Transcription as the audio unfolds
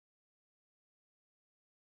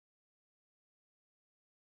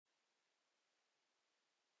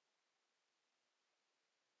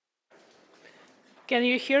Can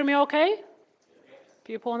you hear me okay?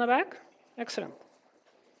 People in the back? Excellent.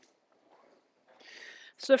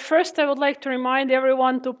 So first, I would like to remind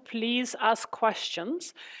everyone to please ask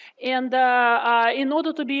questions. And in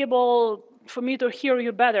order to be able for me to hear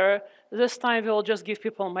you better, this time we'll just give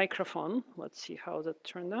people a microphone. Let's see how that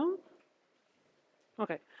turned out.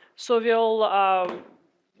 Okay, so we'll,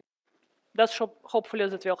 hopefully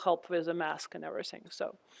that will help with the mask and everything.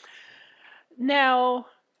 So now,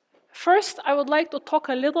 first, I would like to talk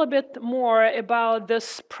a little bit more about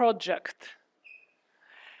this project,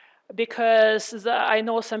 because I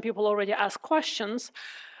know some people already asked questions.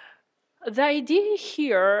 The idea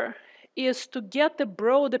here is to get the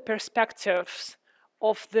broader perspectives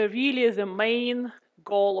of the main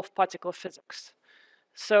goal of particle physics.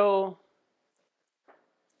 So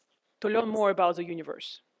to learn more about the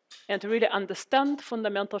universe and to really understand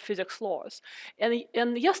fundamental physics laws.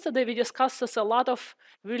 And yesterday we discussed a lot of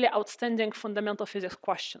really outstanding fundamental physics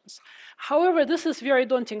questions. However, this is a very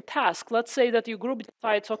daunting task. Let's say that your group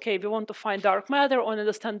decides, okay, we want to find dark matter or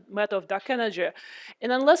understand matter of dark energy.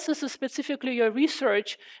 And unless this is specifically your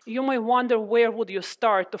research, you might wonder where would you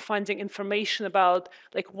start to finding information about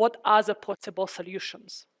like what are the possible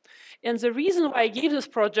solutions. And the reason why I gave this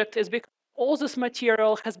project is because all this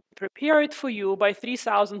material has been prepared for you by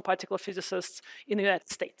 3,000 particle physicists in the United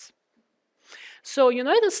States. So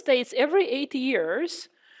United States, every 8 years,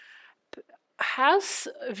 has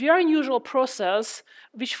a very unusual process,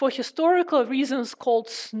 which for historical reasons called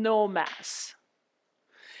snowmass.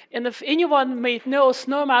 And if anyone may know,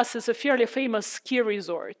 snowmass is a fairly famous ski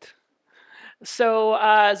resort. So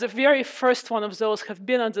the very first one of those have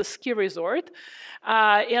been on the ski resort.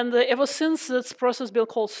 And ever since, this process has been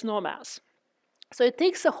called snowmass. So it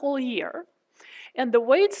takes a whole year. And the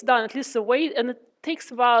way it's done, at least the way, and it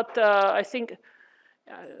takes about, I think,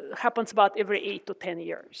 happens about every 8 to 10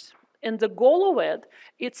 years. And the goal of it,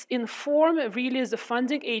 it's inform really the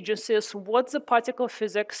funding agencies what the particle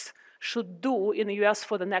physics should do in the US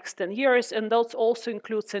for the next 10 years, and that also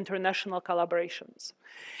includes international collaborations.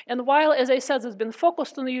 And while, as I said, it's been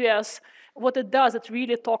focused on the US, what it does, it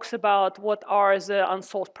really talks about what are the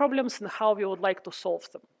unsolved problems and how we would like to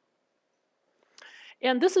solve them.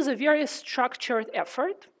 And this is a very structured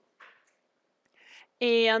effort.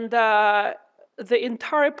 And the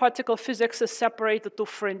entire particle physics is separated to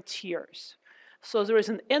frontiers. So there is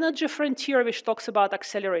an energy frontier, which talks about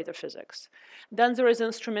accelerator physics. Then there is an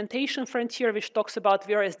instrumentation frontier, which talks about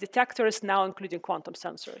various detectors, now including quantum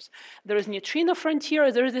sensors. There is neutrino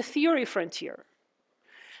frontier, there is a theory frontier.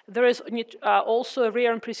 There is also a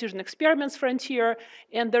rare and precision experiments frontier,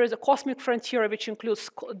 and there is a cosmic frontier, which includes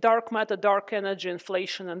dark matter, dark energy,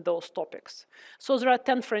 inflation, and those topics. So there are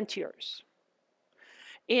 10 frontiers.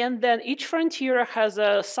 And then each frontier has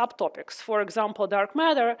subtopics. For example, dark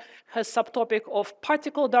matter has subtopic of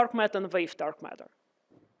particle dark matter and wave dark matter.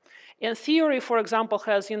 And theory, for example,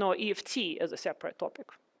 has EFT as a separate topic.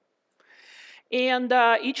 And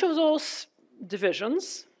each of those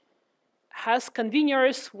divisions has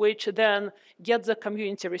conveners, which then get the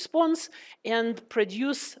community response and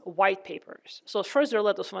produce white papers. So first there are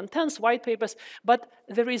letters of intent, white papers, but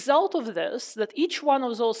the result of this, that each one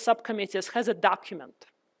of those subcommittees has a document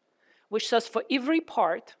which says for every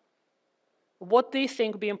part what they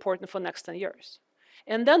think be important for next 10 years.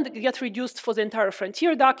 And then it gets reduced for the entire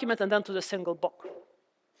frontier document and then to the single book.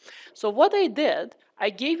 So what I did, I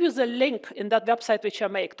gave you the link in that website which I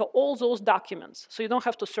make to all those documents, so you don't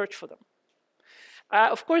have to search for them.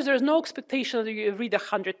 Of course, there's no expectation that you read a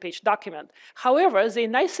 100-page document. However, they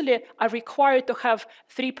nicely are required to have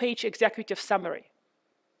 3-page executive summary.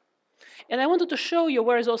 And I wanted to show you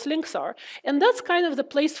where those links are. And that's kind of the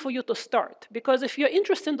place for you to start. Because if you're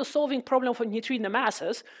interested in the solving problem for neutrino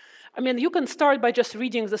masses, I mean, you can start by just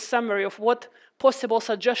reading the summary of what possible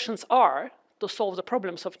suggestions are to solve the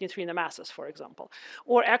problems of neutrino masses, for example,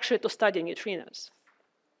 or actually to study neutrinos.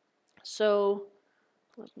 So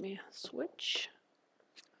let me switch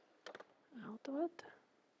out of it.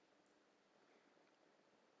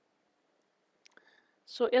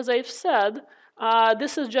 So as I've said,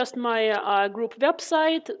 this is just my group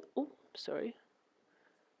website. Oh, sorry.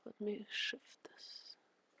 Let me shift this.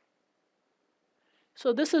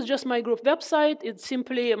 So this is just my group website. It's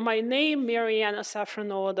simply my name,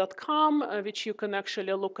 mariannasafronova.com, which you can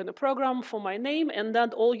actually look in the program for my name. And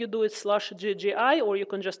then all you do is /GGI, or you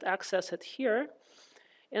can just access it here.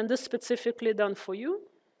 And this is specifically done for you.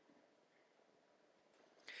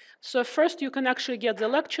 So first, you can actually get the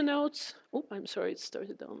lecture notes. Oh, I'm sorry, it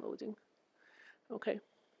started downloading. Okay.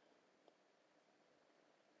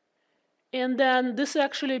 And then this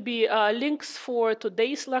actually be links for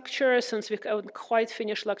today's lecture, since we haven't quite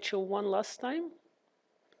finished lecture 1 last time.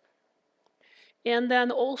 And then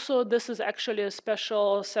also, this is actually a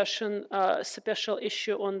special session, special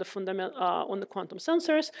issue on the on the quantum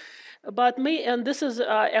sensors. And this is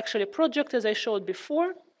actually a project as I showed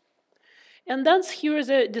before. And then here is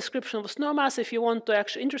a description of snow mass. If you want to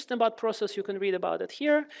actually interested about process, you can read about it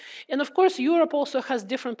here. And of course, Europe also has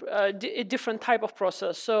a different type of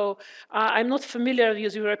process. So I'm not familiar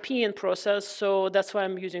with European process, so that's why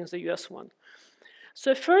I'm using the US one.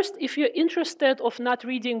 So first, if you're interested of not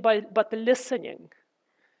reading but listening,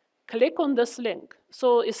 click on this link.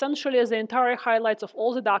 So essentially, the entire highlights of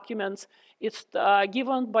all the documents, it's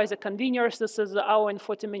given by the conveners. This is an hour and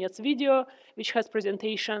 40 minutes video, which has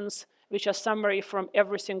presentations, which are summary from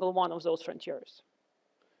every single one of those frontiers.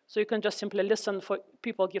 So you can just simply listen for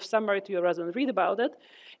people give summary to you rather than read about it.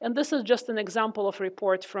 And this is just an example of a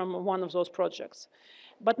report from one of those projects.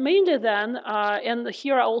 But mainly then, and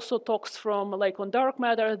here also talks from like on dark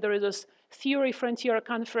matter, there is this theory frontier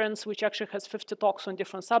conference, which actually has 50 talks on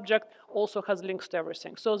different subjects, also has links to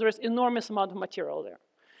everything. So there's enormous amount of material there.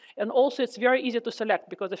 And also it's very easy to select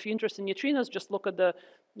because if you're interested in neutrinos, just look at the,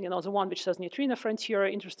 the one which says neutrino frontier.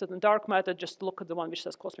 Interested in dark matter, just look at the one which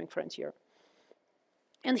says cosmic frontier.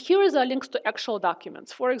 And here is a links to actual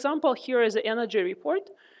documents. For example, here is the energy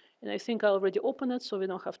report. And I think I already opened it, so we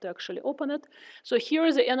don't have to actually open it. So here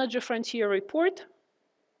is the energy frontier report.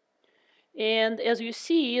 And as you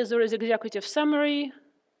see, there is executive summary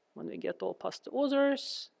when we get all past the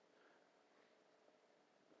authors,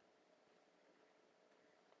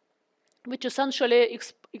 which essentially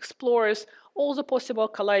explores all the possible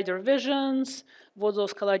collider visions, what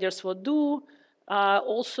those colliders will do.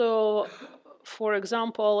 Also, for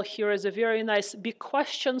example, here is a very nice big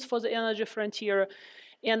questions for the energy frontier.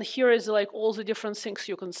 And here is like all the different things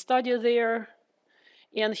you can study there.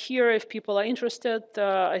 And here, if people are interested,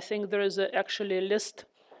 I think there is actually a list.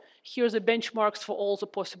 Here's the benchmarks for all the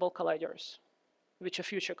possible colliders, which are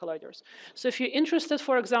future colliders. So if you're interested,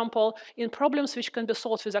 for example, in problems which can be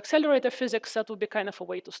solved with accelerator physics, that would be kind of a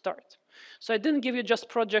way to start. So I didn't give you just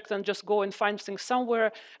project and just go and find things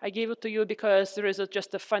somewhere. I gave it to you because there is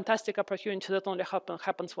just a fantastic opportunity that only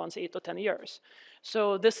happens once 8 or 10 years.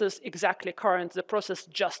 So this is exactly current. The process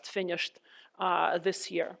just finished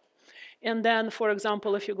this year. And then, for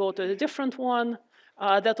example, if you go to a different one,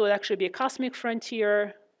 that would actually be a cosmic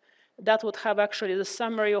frontier. That would have actually the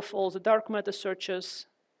summary of all the dark matter searches.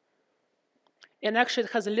 And actually,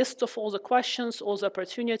 it has a list of all the questions, all the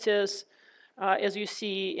opportunities, as you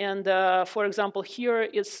see. And for example, here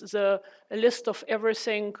is the list of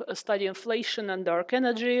everything, study inflation and dark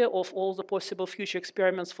energy, of all the possible future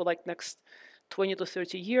experiments for like next 20 to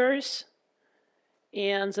 30 years.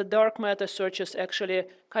 And the dark matter searches actually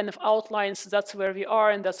kind of outlines that's where we are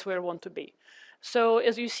and that's where we want to be. So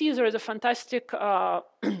as you see, there is a fantastic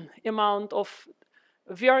amount of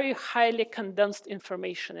very highly condensed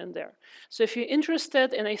information in there. So if you're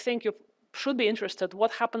interested, and I think you should be interested,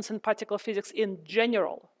 what happens in particle physics in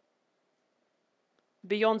general,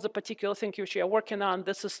 beyond the particular thing which you are working on,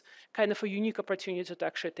 this is kind of a unique opportunity to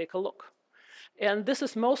actually take a look. And this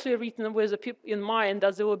is mostly written with in mind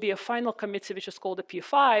that there will be a final committee, which is called the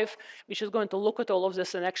P5, which is going to look at all of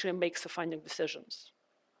this and actually makes the funding decisions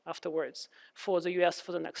afterwards for the US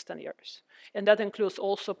for the next 10 years. And that includes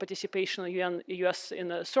also participation in US in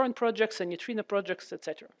CERN projects and neutrino projects,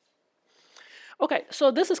 etc. Okay, so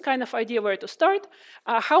this is kind of idea where to start.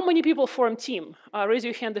 How many people form team? Raise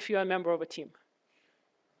your hand if you are a member of a team.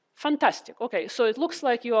 Fantastic. Okay, so it looks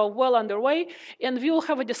like you are well underway, and we will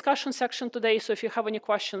have a discussion section today. So if you have any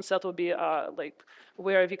questions, that will be like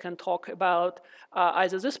where we can talk about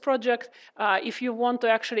either this project. If you want to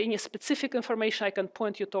actually any specific information, I can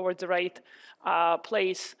point you towards the right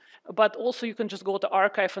place. But also, you can just go to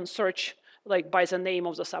archive and search like by the name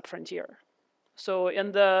of the subfrontier. So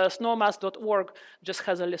in the snowmass.org just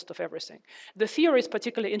has a list of everything. The theory is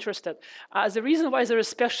particularly interested. The reason why there is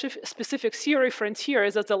specific theory frontier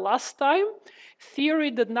is that the last time, theory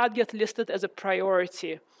did not get listed as a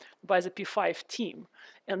priority by the P5 team.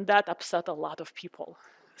 And that upset a lot of people.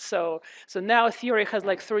 So now theory has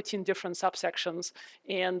like 13 different subsections,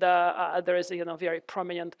 and there is a very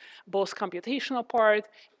prominent both computational part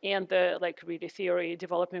and the like really theory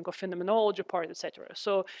development of phenomenology part, etc.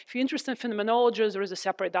 So if you're interested in phenomenology, there is a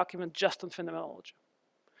separate document just on phenomenology.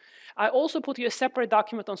 I also put you a separate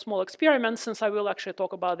document on small experiments, since I will actually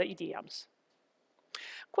talk about the EDMs.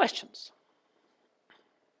 Questions?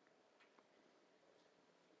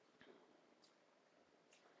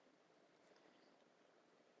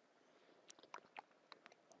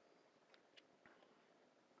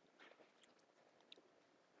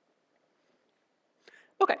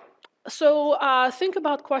 Okay, So think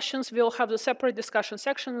about questions. We'll have the separate discussion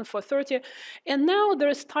section for 30. And now there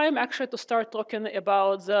is time actually to start talking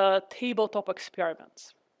about the tabletop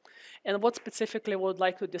experiments and what specifically we would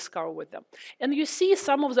like to discover with them. And you see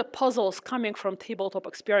some of the puzzles coming from tabletop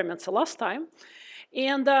experiments last time.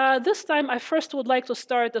 And this time, I first would like to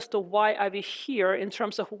start as to why are we here in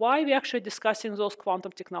terms of why we're actually discussing those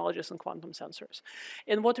quantum technologies and quantum sensors,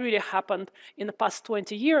 and what really happened in the past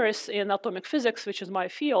 20 years in atomic physics, which is my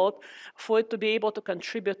field, for it to be able to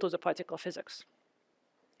contribute to the particle physics.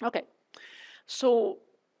 Okay, so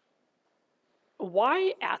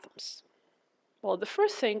why atoms? Well, the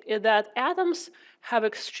first thing is that atoms have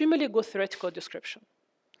extremely good theoretical description.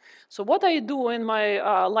 So what I do in my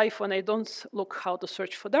life when I don't look how to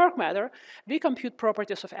search for dark matter, we compute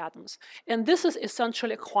properties of atoms. And this is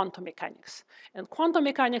essentially quantum mechanics. And quantum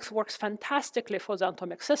mechanics works fantastically for the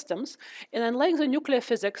atomic systems. And unlike the nuclear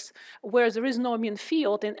physics, where there is no mean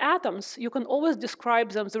field, in atoms, you can always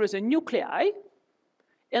describe them. There is a nuclei,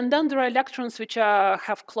 and then there are electrons which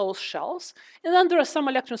have closed shells. And then there are some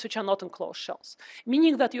electrons which are not in closed shells,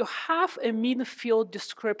 meaning that you have a mean field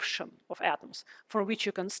description of atoms from which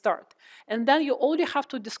you can start. And then you only have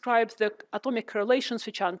to describe the atomic relations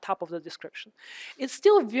which are on top of the description. It's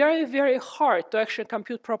still very, very hard to actually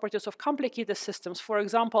compute properties of complicated systems. For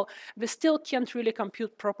example, we still can't really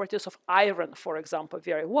compute properties of iron, for example,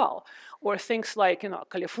 very well, or things like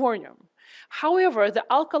californium. However, the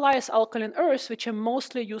alkalis alkaline earths, which are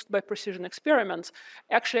mostly used by precision experiments,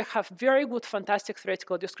 actually have very good, fantastic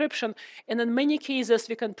theoretical description. And in many cases,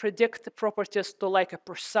 we can predict the properties to like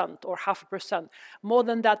 1% or 0.5%. More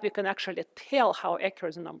than that, we can actually tell how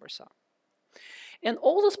accurate the numbers are. And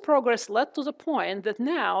all this progress led to the point that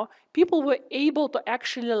now people were able to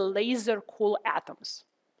actually laser cool atoms.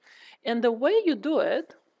 And the way you do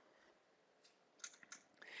it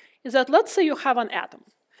is that, let's say you have an atom.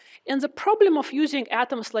 And the problem of using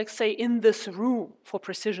atoms, like, say, in this room for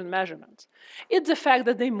precision measurements, it's the fact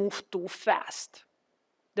that they move too fast.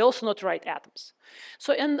 They're also not right atoms.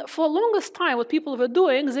 So for the longest time, what people were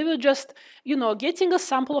doing, they were just getting a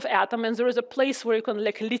sample of atom, and there is a place where you can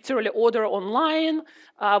like literally order online,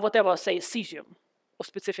 whatever, say, cesium or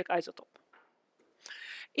specific isotope.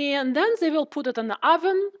 And then they will put it in the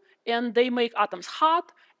oven, and they make atoms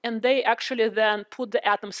hot, and they actually then put the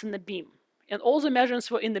atoms in the beam. And all the measurements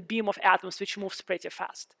were in the beam of atoms, which moves pretty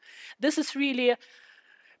fast. This is really,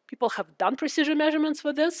 people have done precision measurements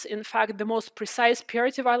with this. In fact, the most precise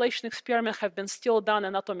parity violation experiments have been still done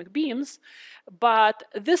in atomic beams. But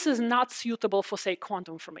this is not suitable for, say,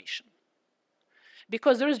 quantum information.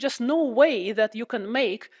 Because there is just no way that you can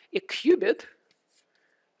make a qubit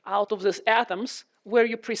out of these atoms where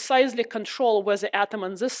you precisely control whether the atom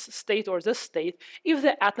in this state or this state if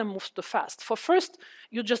the atom moves too fast. For first,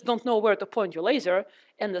 you just don't know where to point your laser,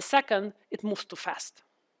 and the second, it moves too fast.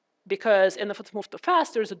 And if it moves too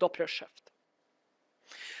fast, there's a Doppler shift.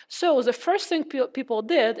 So the first thing people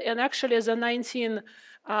did, and actually the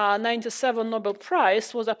 1997 Nobel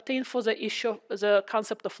Prize was obtained for the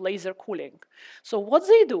concept of laser cooling. So what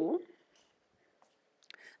they do,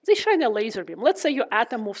 they shine a laser beam. Let's say your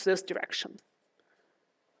atom moves this direction.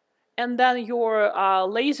 And then your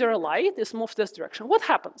laser light is moved this direction. What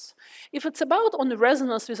happens? If it's about on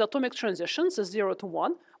resonance with atomic transitions, 0 to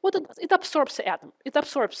 1, what it does? It absorbs the atom. It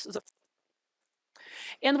absorbs the.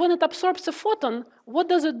 And when it absorbs the photon, what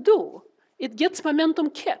does it do? It gets momentum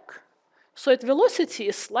kick. So its velocity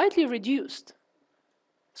is slightly reduced.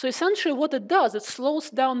 So essentially what it does, it slows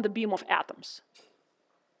down the beam of atoms.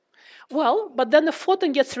 Well, but then the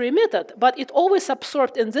photon gets re-emitted, but it always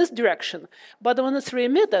absorbed in this direction. But when it's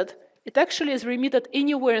re-emitted, it actually is re-emitted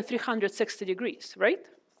anywhere in 360 degrees, right?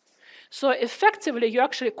 So effectively, you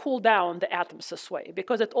actually cool down the atoms this way,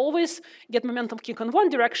 because it always gets momentum kick in one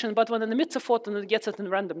direction, but when it emits a photon, it gets it in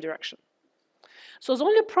random direction. So the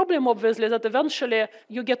only problem, obviously, is that eventually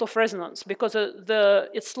you get off resonance, because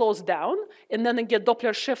it slows down, and then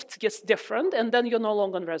Doppler shift gets different, and then you're no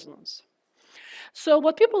longer in resonance. So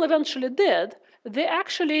what people eventually did, they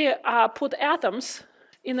actually put atoms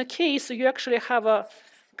in a case so you actually have a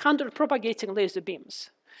counter-propagating laser beams.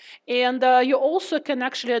 And you also can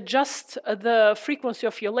actually adjust the frequency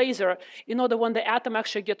of your laser in order when the atom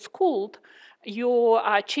actually gets cooled, you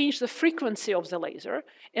change the frequency of the laser.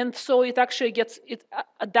 And so it actually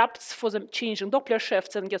adapts for the change in Doppler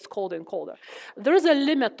shifts and gets colder and colder. There is a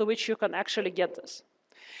limit to which you can actually get this.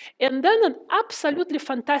 And then an absolutely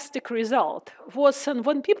fantastic result was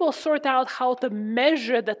when people sort out how to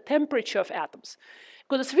measure the temperature of atoms.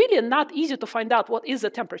 Because it's really not easy to find out what is the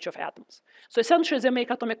temperature of atoms. So essentially, they make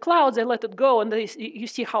atomic clouds, they let it go, and you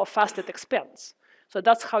see how fast it expands. So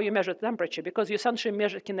that's how you measure temperature, because you essentially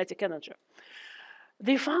measure kinetic energy.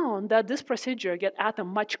 They found that this procedure gets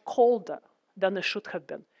atoms much colder than they should have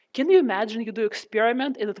been. Can you imagine you do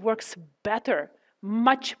experiment and it works better,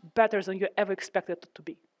 much better than you ever expected it to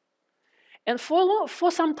be? And for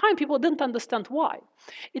some time, people didn't understand why.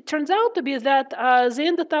 It turns out to be that they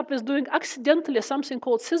ended up with doing accidentally something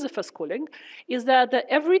called Sisyphus cooling, is that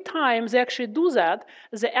every time they actually do that,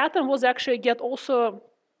 the atom was actually get also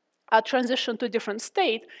a transition to a different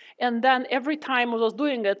state, and then every time it was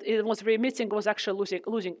doing it, it was re-emitting, was actually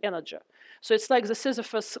losing energy. So it's like the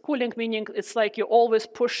Sisyphus cooling, meaning it's like you always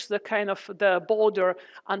push the kind of the boulder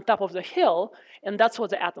on top of the hill, and that's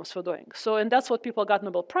what the atoms were doing. So, and that's what people got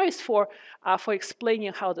Nobel Prize for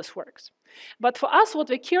explaining how this works. But for us, what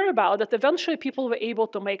we care about, that eventually people were able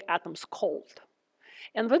to make atoms cold.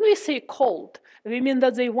 And when we say cold, we mean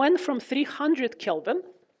that they went from 300 Kelvin,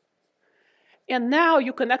 and now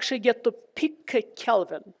you can actually get to pick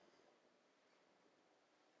Kelvin.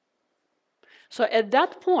 So at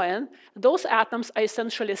that point, those atoms are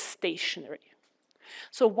essentially stationary.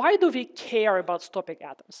 So why do we care about stopping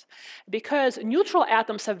atoms? Because neutral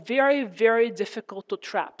atoms are very, very difficult to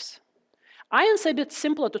trap. Ions are a bit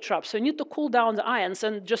simpler to trap, so you need to cool down the ions.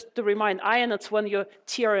 And just to remind, ion, it's when you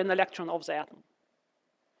tear an electron off the atom.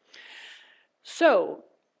 So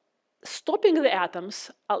stopping the atoms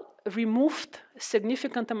removed a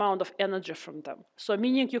significant amount of energy from them. So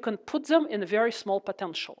meaning you can put them in very small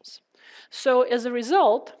potentials. So as a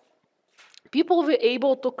result, people were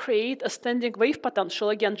able to create a standing wave potential,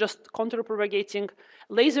 again, just counter-propagating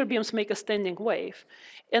laser beams make a standing wave,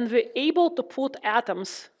 and we're able to put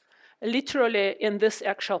atoms literally in this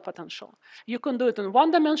actual potential. You can do it in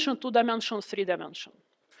 1 dimension, 2 dimension, 3 dimension.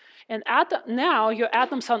 And now your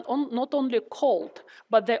atoms are not only cold,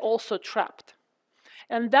 but they're also trapped.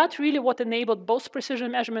 And that's really what enabled both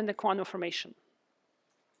precision measurement and quantum information.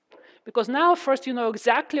 Because now first you know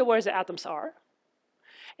exactly where the atoms are,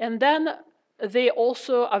 and then they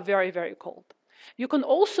also are very, very cold. You can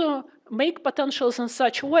also make potentials in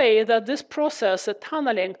such a way that this process, the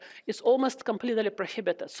tunneling, is almost completely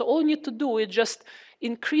prohibited. So all you need to do is just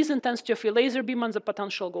increase intensity of your laser beam and the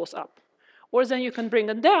potential goes up. Or then you can bring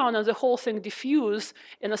it down and the whole thing diffuse,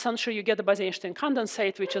 and essentially you get the Bose-Einstein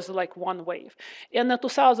condensate, which is like one wave. And in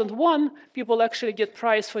 2001, people actually get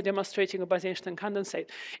prize for demonstrating a Bose-Einstein condensate.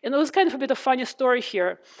 And it was kind of a bit of a funny story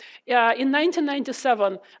here. In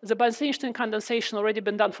 1997, the Bose-Einstein condensation already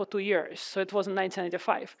been done for 2 years, so it was in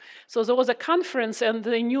 1995. So there was a conference, and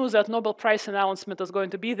they knew that Nobel Prize announcement was going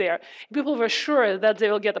to be there. People were sure that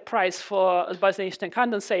they will get a prize for Bose-Einstein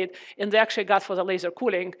condensate, and they actually got for the laser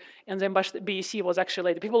cooling, and then BEC was actually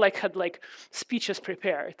later. People had speeches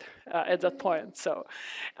prepared at that point. So,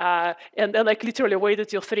 and then literally waited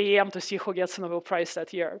till 3 a.m. to see who gets the Nobel Prize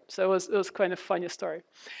that year. So it was kind of a funny story.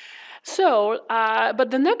 So, but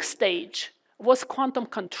the next stage was quantum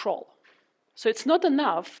control. So it's not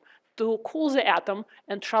enough to cool the atom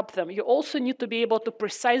and trap them. You also need to be able to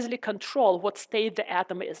precisely control what state the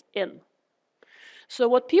atom is in. So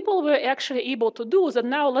what people were actually able to do is that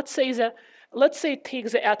now let's say take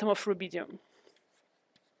the atom of rubidium.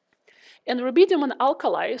 And rubidium an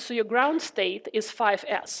alkali, so your ground state is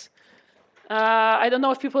 5s. I don't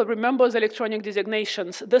know if people remember the electronic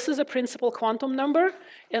designations. This is a principal quantum number,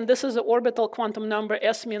 and this is the orbital quantum number.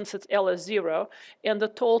 S means it's L is 0, and the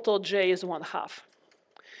total J is 1/2.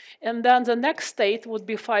 And then the next state would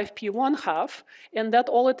be 5p 1/2, and that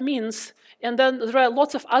all it means. And then there are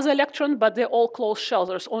lots of other electrons, but they're all closed shells.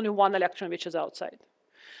 There's only one electron which is outside.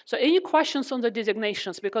 So any questions on the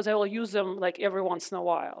designations, because I will use them every once in a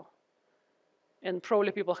while. And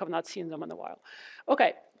probably people have not seen them in a while.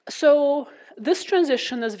 Okay, so this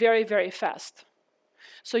transition is very, very fast.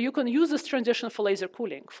 So you can use this transition for laser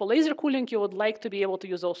cooling. For laser cooling, you would like to be able to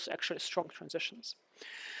use those actually strong transitions.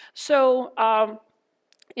 So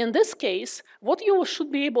in this case, what you should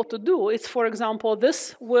be able to do is, for example,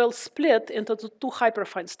 this will split into the 2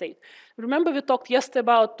 hyperfine states. Remember we talked yesterday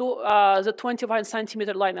about the 21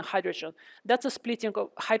 centimeter line of hydrogen. That's a splitting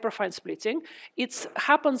of hyperfine splitting. It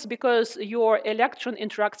happens because your electron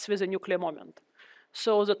interacts with a nuclear moment.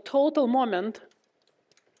 So the total moment,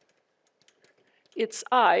 it's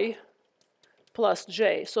I plus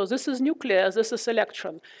J. So this is nucleus, this is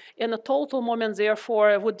electron. And the total moment,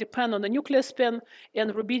 therefore, would depend on the nuclear spin,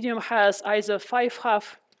 and rubidium has either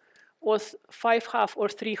 5/2 or 5/2 or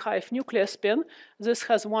 3/2 nuclear spin. This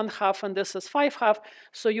has 1/2 and this is 5/2,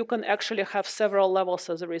 so you can actually have several levels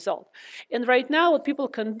as a result. And right now what people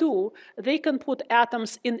can do, they can put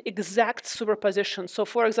atoms in exact superposition. So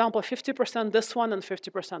for example, 50% this one and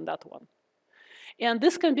 50% that one. And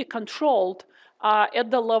this can be controlled at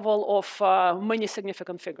the level of many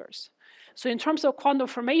significant figures. So in terms of quantum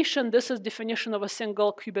formation, this is definition of a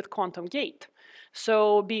single qubit quantum gate.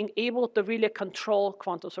 So being able to really control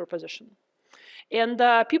quantum superposition. And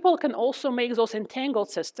people can also make those entangled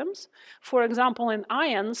systems. For example, in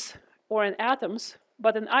ions or in atoms,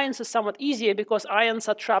 but in ions is somewhat easier because ions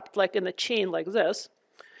are trapped like in a chain like this.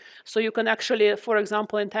 So you can actually, for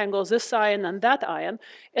example, entangle this ion and that ion,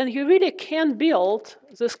 and you really can build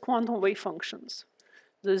these quantum wave functions,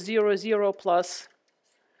 the 0, 0 plus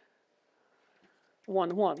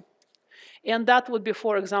 1, 1. And that would be,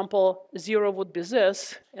 for example, 0 would be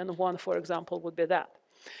this, and 1, for example, would be that.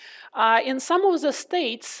 In some of the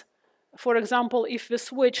states, for example, if we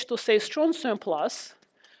switch to, say, strontium plus,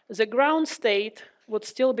 the ground state would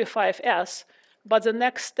still be 5s, but the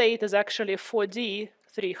next state is actually 4d,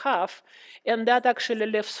 3/2, and that actually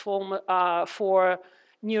lives for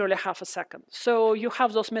nearly half a second. So you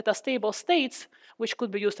have those metastable states, which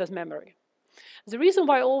could be used as memory. The reason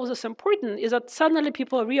why all of this is important is that suddenly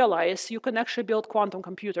people realize you can actually build quantum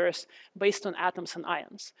computers based on atoms and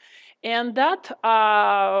ions. And that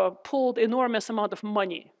pulled enormous amount of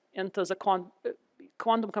money into the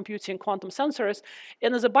quantum computing, quantum sensors.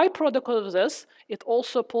 And as a byproduct of this, it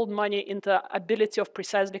also pulled money into ability of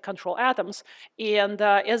precisely control atoms. And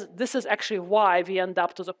this is actually why we end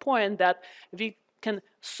up to the point that we can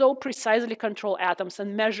so precisely control atoms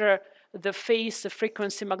and measure the phase, the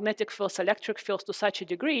frequency, magnetic fields, electric fields to such a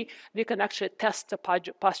degree, we can actually test the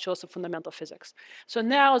postulates of fundamental physics. So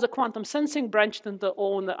now the quantum sensing branched into their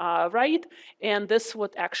own right, and this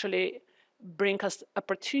would actually bring us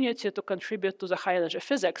opportunity to contribute to the high energy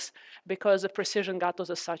physics because the precision got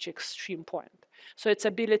to such extreme point. So its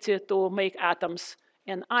ability to make atoms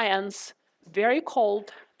and ions very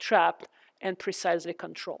cold, trapped, and precisely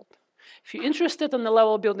controlled. If you're interested in the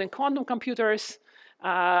level of building quantum computers,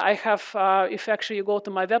 I have, if actually you go to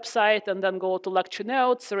my website and then go to lecture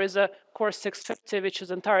notes, there is a course 650, which is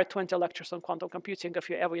entire 20 lectures on quantum computing, if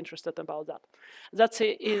you're ever interested about that. That's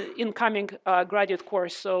an incoming graduate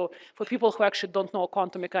course, so for people who actually don't know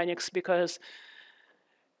quantum mechanics, because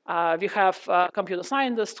we have computer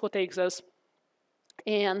scientists who take this,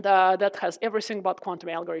 and that has everything about quantum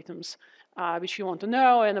algorithms, which you want to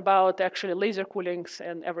know, and about actually laser coolings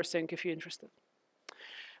and everything if you're interested.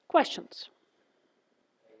 Questions?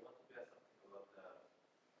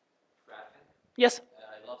 Yes?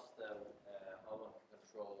 I lost how long to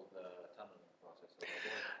control the tunneling process.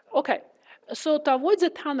 Okay, so to avoid the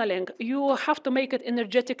tunneling, you have to make it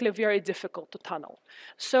energetically very difficult to tunnel.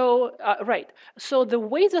 So, right, so the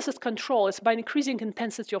way this is controlled is by increasing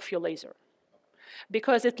intensity of your laser.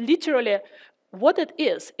 Because it literally, what it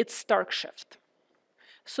is, it's Stark shift.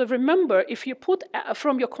 So remember, if you put,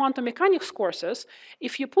 from your quantum mechanics courses,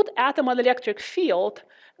 if you put atom on electric field,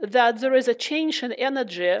 that there is a change in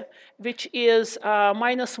energy, which is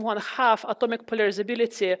 -1/2 atomic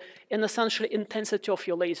polarizability in essentially intensity of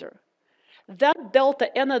your laser. That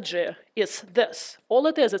delta energy is this. All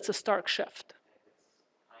it is, it's a Stark shift.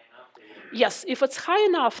 Yes, if it's high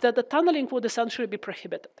enough, that the tunneling would essentially be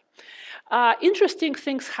prohibited. Interesting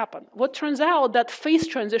things happen. What turns out that phase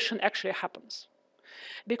transition actually happens.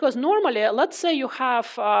 Because normally, let's say you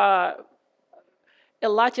have a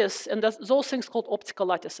lattice, and those things called optical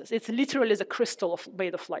lattices. It's literally the crystal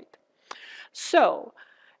made of light. So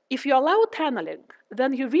if you allow tunneling,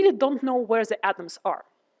 then you really don't know where the atoms are.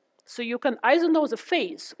 So you can either know the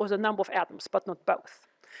phase or the number of atoms, but not both.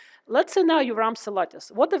 Let's say now you ramp the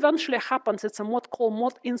lattice. What eventually happens, it's a called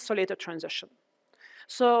mode-insulated transition.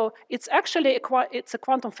 So it's actually a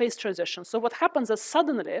quantum phase transition. So what happens is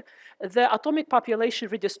suddenly the atomic population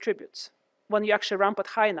redistributes when you actually ramp it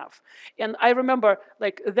high enough. And I remember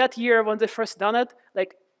like that year when they first done it,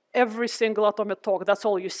 like every single atomic talk, that's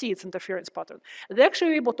all you see, it's interference pattern. They actually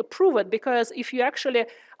were able to prove it because if you actually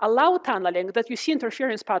allow tunneling, that you see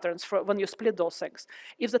interference patterns when you split those things.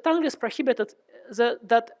 If the tunneling is prohibited,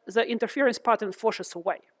 the interference pattern forces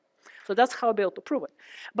away. So that's how I'll be able to prove it.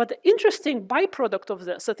 But the interesting byproduct of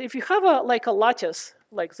this, that if you have a lattice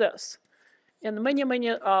like this, and many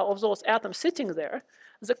of those atoms sitting there,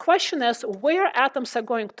 the question is where atoms are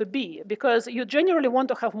going to be, because you generally want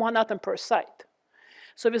to have one atom per site.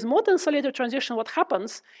 So with mode-insulated transition, what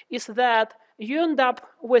happens is that you end up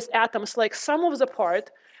with atoms like some of the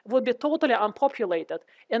part will be totally unpopulated,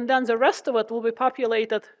 and then the rest of it will be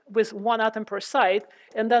populated with one atom per site,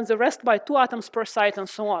 and then the rest by 2 atoms per site, and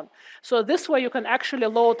so on. So this way you can actually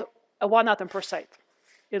load one atom per site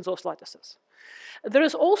in those lattices. There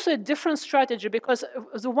is also a different strategy because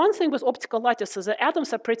the one thing with optical lattices, the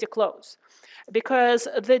atoms are pretty close because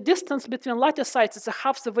the distance between lattice sites is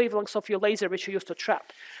half the wavelength of your laser which you use to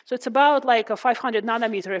trap. So it's about like a 500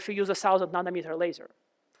 nanometer if you use a 1,000 nanometer laser.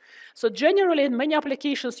 So generally, in many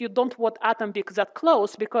applications, you don't want atom being that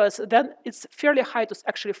close because then it's fairly hard to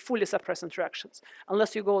actually fully suppress interactions,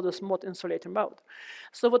 unless you go this mode insulator mode.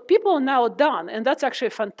 So what people have now done, and that's actually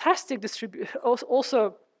a fantastic distribution,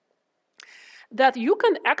 also that you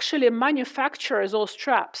can actually manufacture those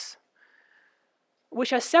traps,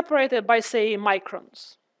 which are separated by, say,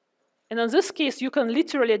 microns. And in this case, you can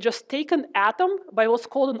literally just take an atom by what's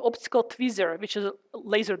called an optical tweezer, which is a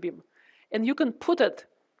laser beam, and you can put it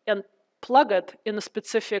and plug it in a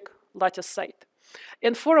specific lattice site.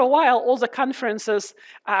 And for a while, all the conferences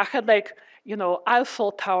had like,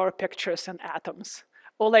 Eiffel Tower pictures and atoms.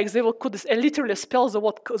 Or like they could literally spell the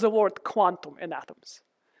word quantum in atoms.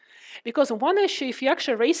 Because one issue, if you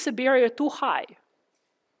actually raise the barrier too high,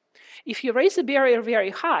 if you raise the barrier very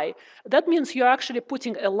high, that means you're actually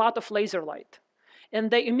putting a lot of laser light.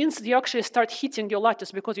 And it means you actually start hitting your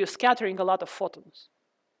lattice because you're scattering a lot of photons.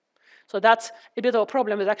 So that's a bit of a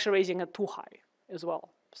problem with actually raising it too high as well.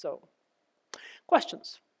 So,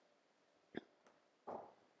 questions?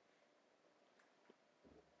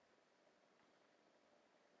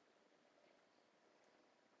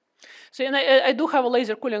 So, and I do have a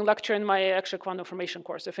laser cooling lecture in my actual quantum information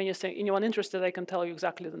course. If anyone interested, I can tell you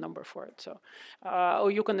exactly the number for it. So,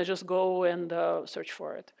 or you can just go and search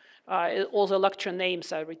for it. All the lecture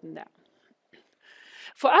names are written down.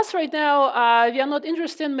 For us right now, we are not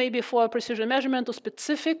interested maybe for precision measurement or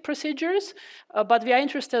specific procedures, but we are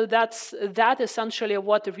interested that essentially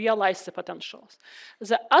what realizes the potentials.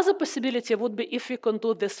 The other possibility would be if we can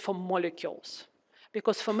do this for molecules.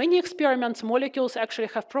 Because for many experiments, molecules actually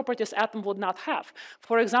have properties atoms would not have.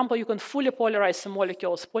 For example, you can fully polarize some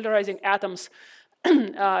molecules. Polarizing atoms,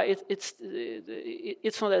 it's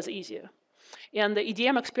not as easy. And the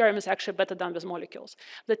EDM experiment is actually better done with molecules.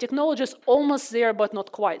 The technology is almost there, but not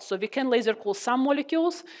quite. So we can laser cool some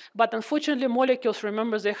molecules, but unfortunately molecules,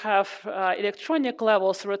 remember, they have electronic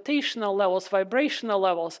levels, rotational levels, vibrational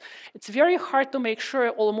levels. It's very hard to make sure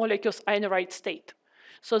all molecules are in the right state.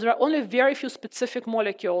 So there are only very few specific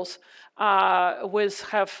molecules for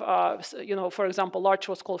example, large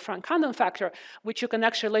what's called Frank-Condon factor, which you can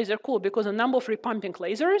actually laser cool because a number of repumping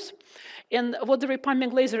lasers. And what the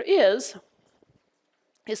repumping laser is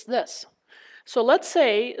this. So let's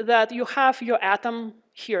say that you have your atom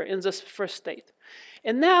here in this first state.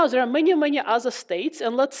 And now there are many, many other states,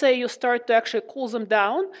 and let's say you start to actually cool them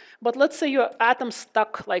down, but let's say your atom's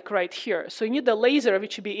stuck like right here. So you need a laser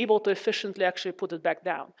which will be able to efficiently actually put it back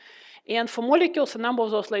down. And for molecules, the number of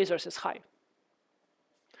those lasers is high.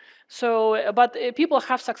 So, but people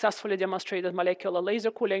have successfully demonstrated molecular laser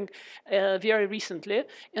cooling very recently,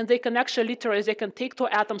 and they can actually literally, they can take two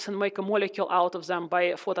atoms and make a molecule out of them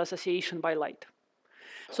by photoassociation by light.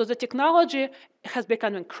 So the technology has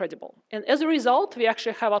become incredible. And as a result, we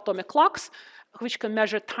actually have atomic clocks, which can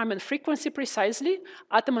measure time and frequency precisely,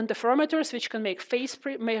 atom interferometers, which can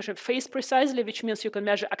measure phase precisely, which means you can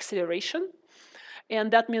measure acceleration. And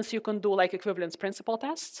that means you can do like equivalence principle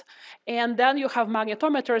tests. And then you have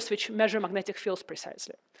magnetometers, which measure magnetic fields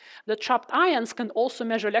precisely. The trapped ions can also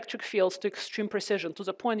measure electric fields to extreme precision, to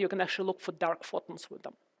the point you can actually look for dark photons with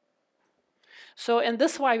them. So, and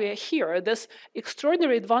that's why we are here. This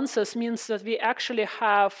extraordinary advances means that we actually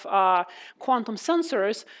have quantum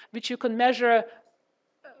sensors, which you can measure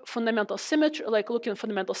fundamental symmetry, like looking at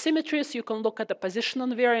fundamental symmetries. You can look at the position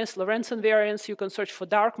invariance, Lorentz invariance. You can search for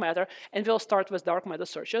dark matter, and we'll start with dark matter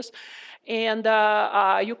searches. And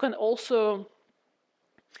you can also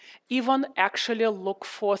even actually look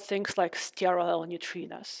for things like sterile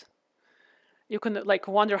neutrinos. You can like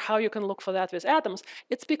wonder how you can look for that with atoms.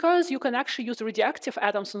 It's because you can actually use radioactive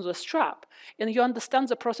atoms in the strap, and you understand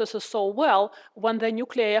the processes so well. When the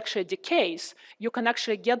nuclei actually decays, you can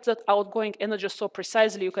actually get that outgoing energy so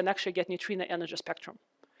precisely you can actually get neutrino energy spectrum.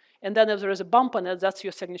 And then if there is a bump on it, that's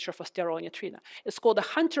your signature for sterile neutrino. It's called the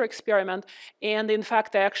Hunter experiment, and in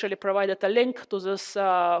fact, I actually provided a link to this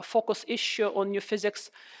focus issue on new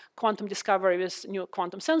physics quantum discovery with new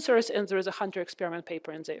quantum sensors, and there is a Hunter experiment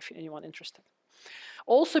paper in there if anyone interested.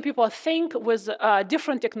 Also, people think with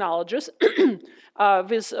different technologies,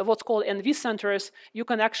 with what's called NV centers, you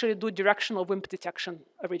can actually do directional WIMP detection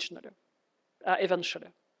originally, eventually.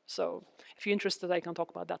 So if you're interested, I can talk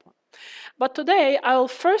about that one. But today, I'll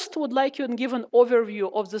first would like you to give an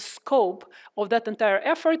overview of the scope of that entire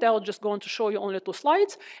effort. I'll just going to show you only 2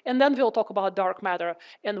 slides, and then we'll talk about dark matter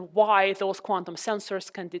and why those quantum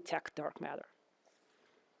sensors can detect dark matter.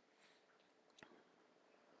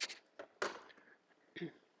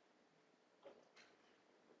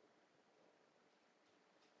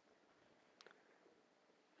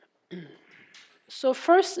 So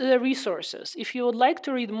first, the resources. If you would like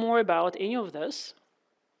to read more about any of this.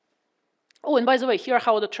 Oh, and by the way, here are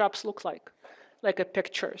how the traps look like a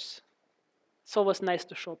pictures. It's always nice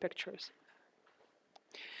to show pictures.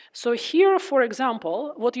 So here, for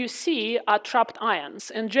example, what you see are trapped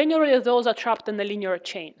ions, and generally those are trapped in a linear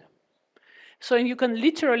chain. So you can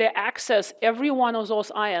literally access every one of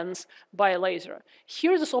those ions by a laser.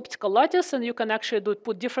 Here's this optical lattice, and you can actually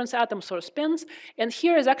put different atoms or spins. And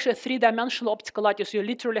here is actually a three-dimensional optical lattice. You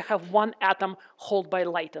literally have one atom held by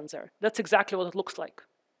light in there. That's exactly what it looks like.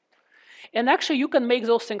 And actually, you can make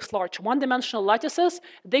those things large. One-dimensional lattices,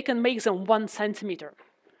 they can make them 1 centimeter.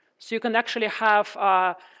 So you can actually have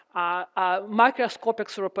microscopic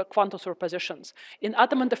quantum superpositions. In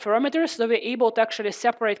atom interferometers, they were able to actually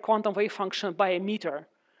separate quantum wave function by a meter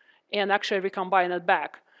and actually recombine it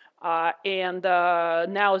back. Now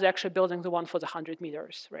they're actually building the one for the 100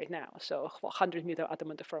 meters right now, so 100-meter atom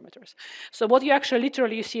interferometers. So what you actually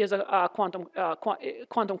literally see is a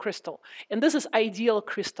quantum crystal. And this is ideal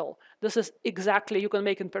crystal. This is exactly, you can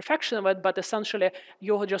make imperfection of it, but essentially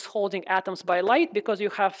you're just holding atoms by light because you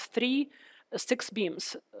have 6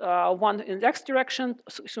 beams, one in X direction,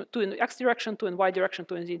 2 in X direction, 2 in Y direction,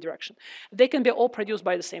 2 in Z direction. They can be all produced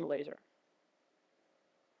by the same laser.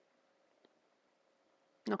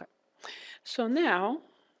 Okay, so now,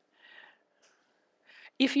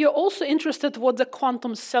 if you're also interested what the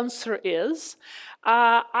quantum sensor is,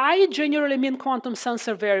 I generally mean quantum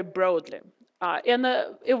sensor very broadly.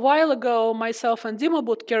 A while ago, myself and Dima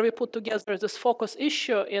Butker, we put together this focus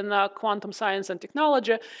issue in quantum science and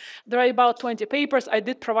technology. There are about 20 papers. I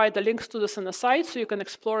did provide the links to this on the site, so you can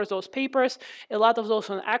explore those papers. A lot of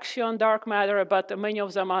those on axion, dark matter, but many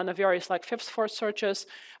of them are on the various like fifth force searches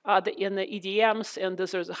in the EDMs, and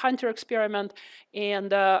there's a Hunter experiment,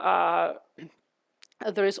 and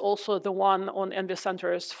there is also the one on NV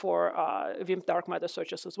centers for WIMP dark matter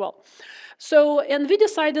searches as well. So, and we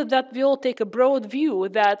decided that we'll take a broad view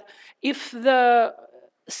that if the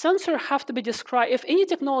sensor have to be described, if any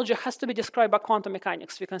technology has to be described by quantum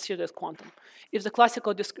mechanics, we consider it quantum, if the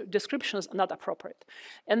classical description is not appropriate.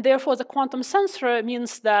 And therefore, the quantum sensor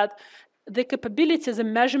means that the capability, the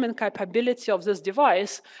measurement capability of this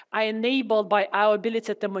device are enabled by our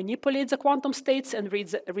ability to manipulate the quantum states and read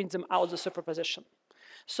them out of the superposition.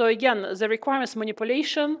 So again, the requirement is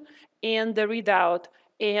manipulation and the readout.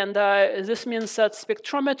 And this means that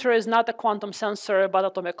spectrometer is not a quantum sensor, but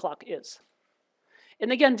atomic clock is.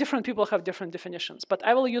 And again, different people have different definitions. But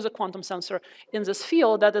I will use a quantum sensor in this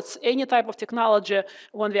field that it's any type of technology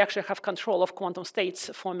when we actually have control of quantum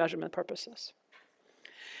states for measurement purposes.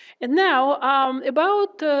 And now,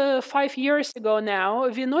 about 5 years ago now,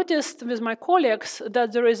 we noticed with my colleagues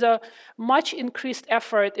that there is a much increased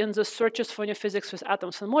effort in the searches for new physics with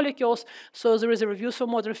atoms and molecules. So there is a review for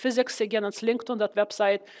modern physics. Again, it's linked on that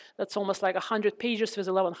website. That's almost like 100 pages with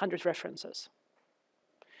 1,100 references.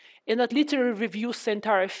 And that literally reviews the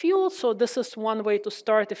entire field. So this is one way to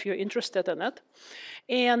start if you're interested in it.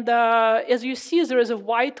 And as you see, there is a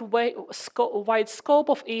wide scope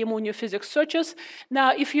of AMO new physics searches.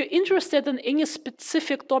 Now, if you're interested in any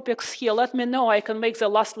specific topics here, let me know. I can make the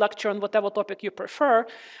last lecture on whatever topic you prefer.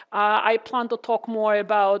 I plan to talk more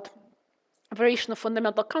about variation of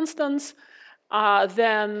fundamental constants.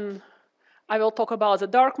 Then I will talk about the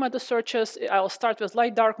dark matter searches. I will start with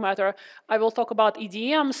light dark matter. I will talk about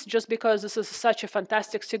EDMs just because this is such a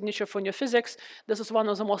fantastic signature for new physics. This is one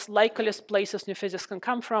of the most likeliest places new physics can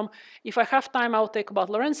come from. If I have time, I'll talk about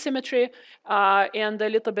Lorentz symmetry and a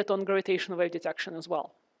little bit on gravitational wave detection as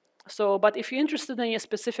well. So, but if you're interested in any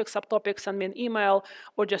specific subtopics, send me an email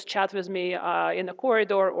or just chat with me in a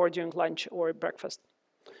corridor or during lunch or breakfast.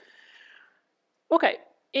 Okay,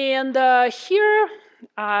 and here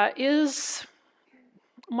is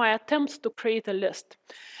my attempt to create a list.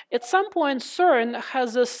 At some point, CERN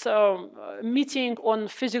has this meeting on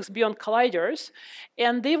physics beyond colliders,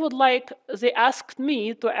 and they asked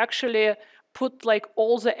me to actually put like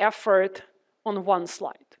all the effort on one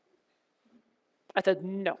slide. I said,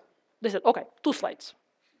 no. They said, okay, 2 slides.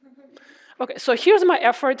 Okay, so here's my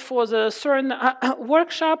effort for the CERN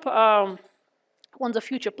workshop on the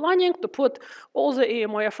future planning to put all the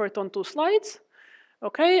AMO effort on 2 slides.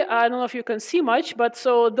 Okay, I don't know if you can see much, but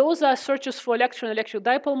so those are searches for electron electric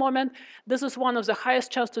dipole moment. This is one of the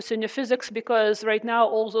highest chance to see new physics because right now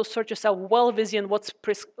all those searches are well within what's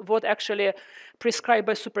actually prescribed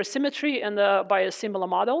by supersymmetry and by similar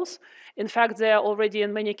models. In fact, they are already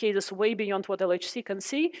in many cases way beyond what LHC can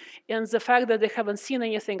see. And the fact that they haven't seen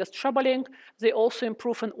anything is troubling. They also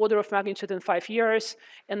improve an order of magnitude in 5 years.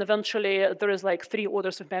 And eventually, there is like 3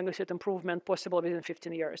 orders of magnitude improvement possible within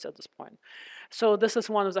 15 years at this point. So this is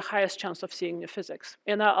one of the highest chance of seeing new physics.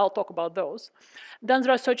 And I'll talk about those. Then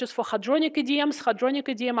there are searches for hadronic EDMs. Hadronic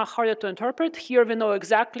EDM are harder to interpret. Here we know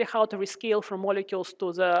exactly how to rescale from molecules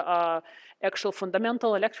to the actual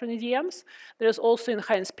fundamental electron EDMs. There's also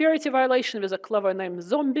enhanced purity violation with a clever name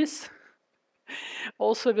zombies,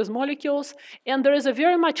 also with molecules. And there is a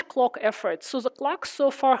very much clock effort. So the clock so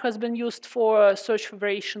far has been used for search for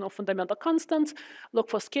variation of fundamental constants, look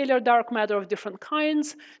for scalar dark matter of different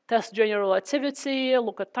kinds, test general relativity,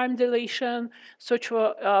 look at time dilation, search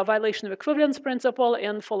for violation of equivalence principle,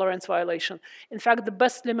 and for Lorentz violation. In fact, the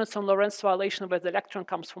best limits on Lorentz violation where the electron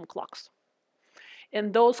comes from clocks.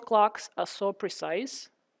 And those clocks are so precise,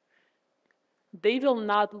 they will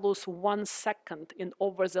not lose 1 second in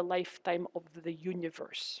over the lifetime of the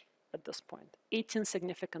universe at this point. 18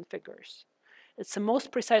 significant figures. It's the most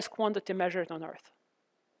precise quantity measured on Earth.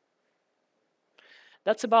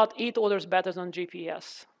 That's about 8 orders better than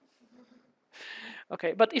GPS.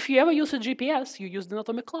 Okay, but if you ever use a GPS, you use an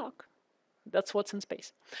atomic clock. That's what's in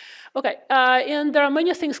space. Okay, and there are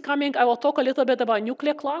many things coming. I will talk a little bit about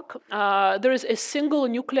nuclear clock. There is a single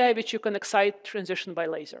nuclei which you can excite transition by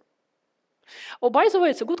laser. Oh, by the way,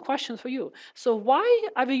 it's a good question for you. So why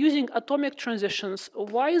are we using atomic transitions?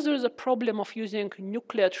 Why is there a problem of using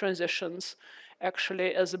nuclear transitions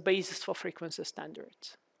actually as a basis for frequency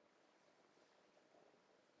standards?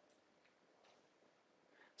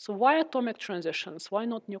 So why atomic transitions? Why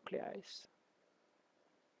not nuclei?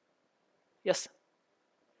 Yes?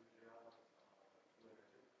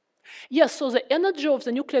 Yes, so the energy of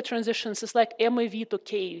the nuclear transitions is like MeV to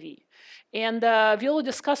keV. And we will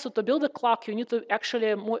discuss it. To build a clock, you need to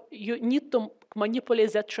actually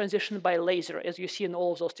manipulate that transition by laser, as you see in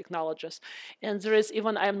all of those technologies. And there is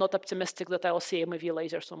even, I am not optimistic that I will see MeV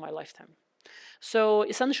lasers in my lifetime. So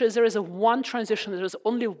essentially, there is one transition. There is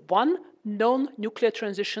only one known nuclear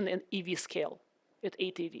transition in EV scale at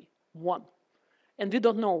 8 eV, one. And we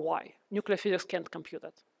don't know why. Nuclear physics can't compute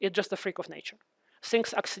it. It's just a freak of nature.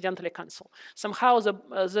 Things accidentally cancel. Somehow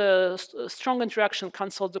the strong interaction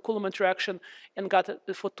canceled the Coulomb interaction and got it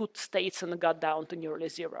for 2 states and got down to nearly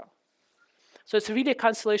 0. So it's really a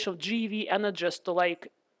cancellation of GeV energies to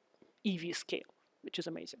like EV scale, which is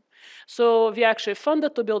amazing. So we actually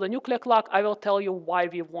funded to build a nuclear clock. I will tell you why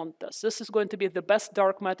we want this. This is going to be the best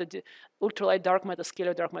dark matter, ultralight dark matter,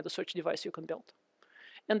 scalar dark matter search device you can build.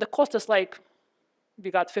 And the cost is like,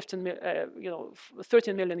 we got 13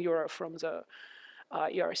 million euro from the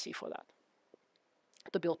ERC for that,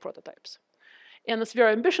 to build prototypes. And it's a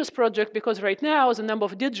very ambitious project because right now the number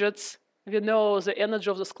of digits, we know the energy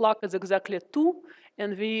of this clock is exactly 2,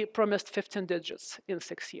 and we promised 15 digits in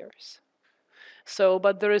 6 years. So,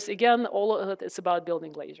 but there is, again, all of it, it's about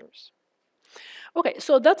building lasers. Okay,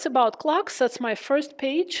 so that's about clocks. That's my first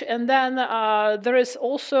page. And then there is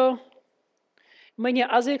also many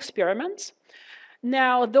other experiments.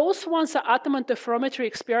 Now, those ones are atom interferometry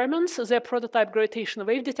experiments. They're prototype gravitational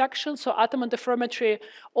wave detection. So atom interferometry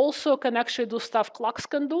also can actually do stuff clocks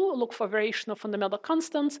can do, look for variation of fundamental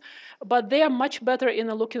constants, but they are much better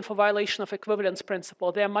in looking for violation of equivalence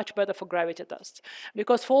principle. They are much better for gravity tests,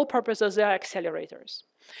 because for all purposes, they are accelerators.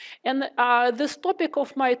 And this topic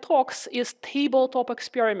of my talks is tabletop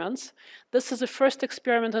experiments. This is the first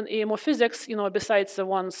experiment in EMO physics, besides the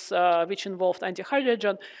ones which involved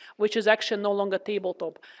antihydrogen, which is actually no longer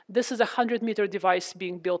tabletop. This is a 100-meter device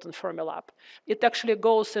being built in Fermilab. It actually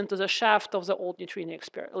goes into the shaft of the old neutrino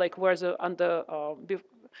experiment, like where the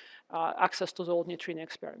access to the old neutrino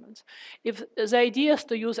experiments. If the idea is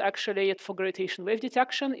to use actually it for gravitational wave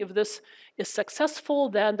detection, if this is successful,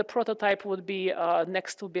 then the prototype would be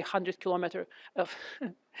next would be 100 kilometer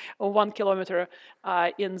or 1 kilometer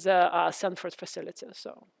in the Sanford facility.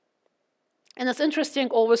 So. And it's interesting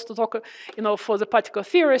always to talk, for the particle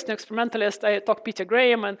theorist and experimentalist, I talked Peter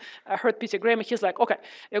Graham, and I heard Peter Graham, and he's like, okay,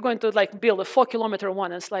 you're going to build a 4-kilometer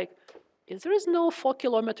one. And it's like, there is no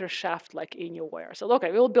 4-kilometer shaft like anywhere. So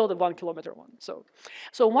okay, we'll build a 1-kilometer one. So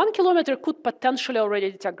 1 kilometer could potentially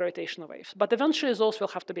already detect gravitational waves, but eventually those will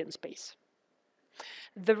have to be in space.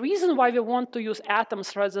 The reason why we want to use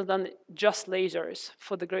atoms rather than just lasers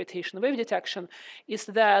for the gravitational wave detection is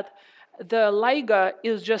that the LIGO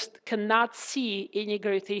cannot see any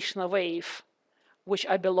gravitational wave which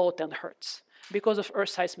are below 10 hertz because of Earth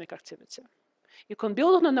seismic activity. You can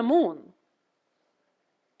build it on the moon,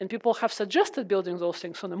 And people have suggested building those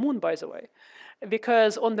things on the moon, by the way,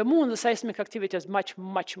 because on the moon, the seismic activity is much,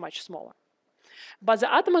 much, much smaller. But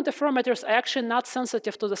the atom interferometers are actually not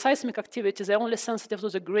sensitive to the seismic activity. They're only sensitive to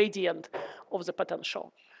the gradient of the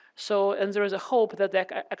potential. So, and there is a hope that they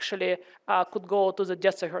actually could go to the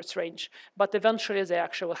decihertz range. But eventually, they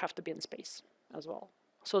actually will have to be in space as well.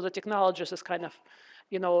 So the technology is kind of,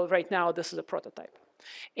 right now, this is a prototype.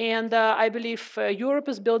 And I believe Europe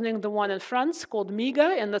is building the one in France called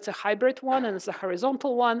MIGA, and that's a hybrid one, and it's a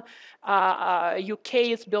horizontal one. UK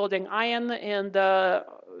is building ION, and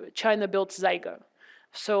China built Zyga.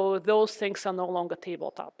 So those things are no longer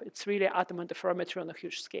tabletop. It's really atom interferometry on a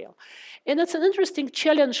huge scale. And it's an interesting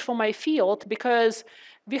challenge for my field because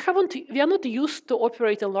we are not used to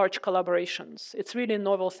operate in large collaborations. It's really a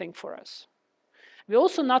novel thing for us. We're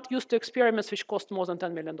also not used to experiments which cost more than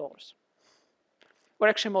 $10 million. Or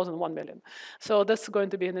actually more than 1 million. So that's going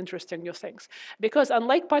to be an interesting new thing. Because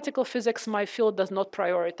unlike particle physics, my field does not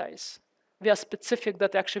prioritize. We are specific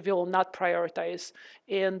that actually we will not prioritize,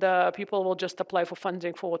 and people will just apply for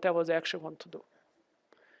funding for whatever they actually want to do,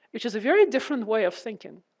 which is a very different way of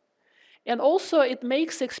thinking. And also, it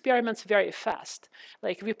makes experiments very fast.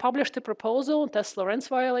 Like, we published a proposal on test Lorentz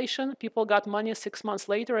violation, people got money 6 months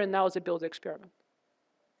later, and now they build the experiment.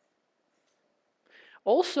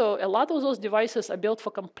 Also, a lot of those devices are built for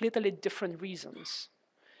completely different reasons.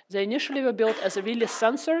 They initially were built as really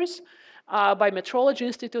sensors by Metrology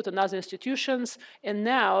Institute and other institutions, and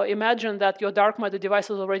now imagine that your dark matter device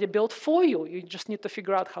is already built for you. You just need to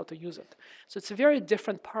figure out how to use it. So it's a very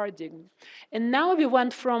different paradigm. And now we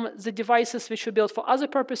went from the devices which were built for other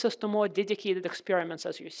purposes to more dedicated experiments,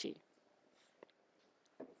 as you see.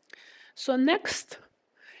 So next,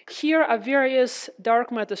 here are various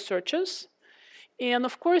dark matter searches. And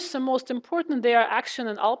of course, the most important, they are axion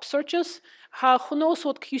and ALP searches. Who knows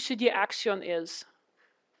what QCD axion is?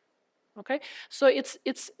 Okay, so it's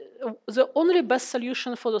the only best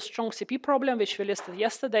solution for the strong CP problem, which we listed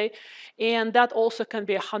yesterday, and that also can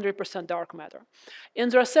be 100% dark matter.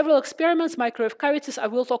 And there are several experiments, microwave cavities. I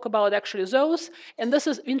will talk about actually those, and this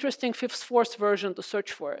is interesting fifth force version to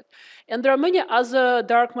search for it. And there are many other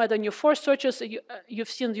dark matter new force searches. You've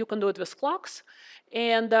seen you can do it with clocks,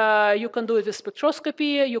 and you can do it with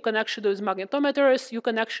spectroscopy, you can actually do it with magnetometers, you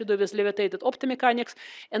can actually do it with levitated optomechanics,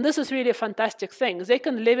 and this is really a fantastic thing. They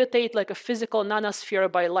can levitate like a physical nanosphere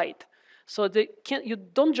by light. So you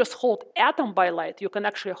don't just hold atom by light, you can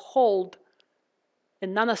actually hold a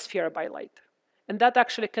nanosphere by light. And that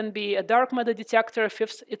actually can be a dark matter detector.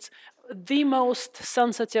 It's the most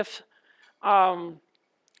sensitive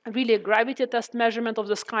really a gravity test measurement of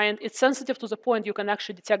this kind. It's sensitive to the point you can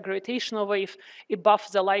actually detect gravitational wave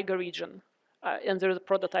above the LIGO region. And there's a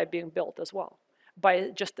prototype being built as well by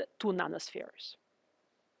just 2 nanospheres.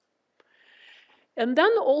 And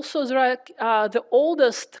then also there are the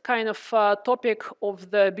oldest kind of topic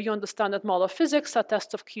of the beyond the standard model of physics are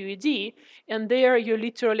tests of QED. And there you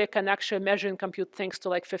literally can actually measure and compute things to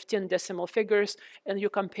like 15 decimal figures. And you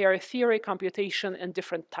compare theory, computation, and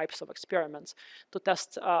different types of experiments to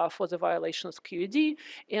test for the violations of QED.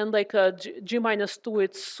 And like G-2,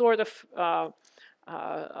 it's sort of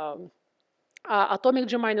atomic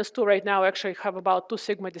G-2 right now actually have about 2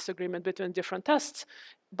 sigma disagreement between different tests,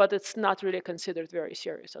 but it's not really considered very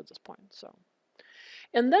serious at this point. So,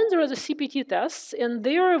 and then there are the CPT tests, and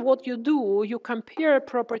there what you do, you compare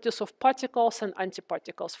properties of particles and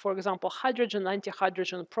antiparticles. For example, hydrogen,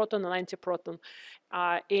 antihydrogen, proton, and antiproton,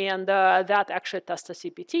 and that actually tests the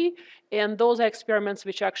CPT. And those are experiments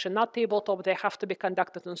which are actually not tabletop. They have to be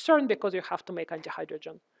conducted in CERN because you have to make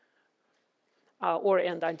antihydrogen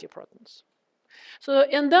and antiprotons. So,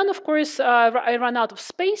 and then of course, I ran out of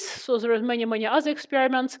space. So there are many, many other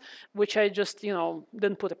experiments, which I just,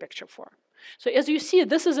 didn't put a picture for. So as you see,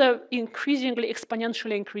 this is an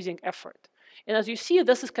exponentially increasing effort. And as you see,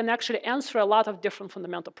 this can actually answer a lot of different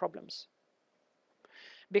fundamental problems.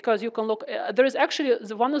 Because you can look, there is actually,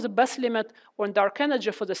 one of the best limit on dark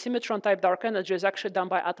energy for the symmetron type dark energy is actually done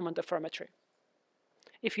by atom interferometry.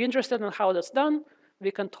 If you're interested in how that's done,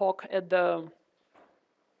 we can talk at the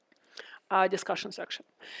discussion section.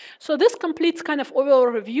 So this completes kind of overall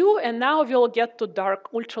review, and now we'll get to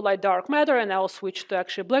ultralight dark matter, and I'll switch to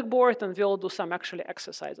actually Blackboard, and we'll do some actually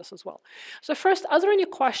exercises as well. So first, are there any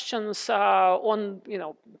questions on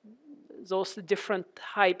those different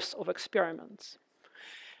types of experiments?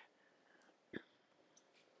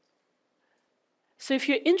 So if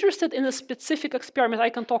you're interested in a specific experiment,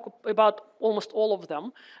 I can talk about almost all of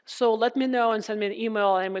them. So let me know and send me an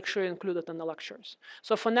email, and make sure you include it in the lectures.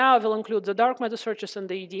 So for now, I will include the dark matter searches and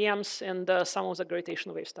the EDMs and some of the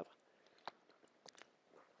gravitational wave stuff.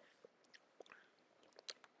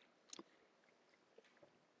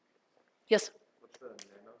 Yes? What's the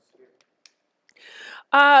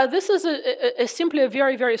nanosphere? This is simply a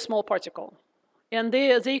very, very small particle. And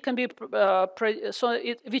they can be,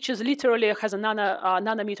 which is literally has a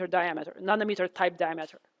nanometer diameter, nanometer type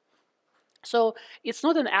diameter. So it's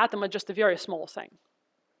not an atom, it's just a very small thing.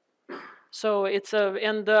 So it's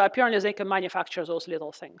apparently they can manufacture those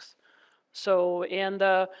little things. So,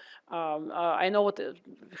 I know what,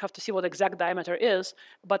 we have to see what exact diameter is,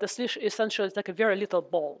 but essentially it's like a very little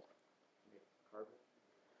ball. Carbon?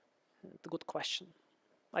 Good question.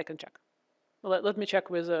 I can check. Let me check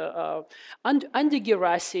with Andy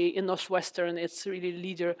Girassi in Northwestern. It's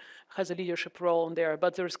really has a leadership role in there,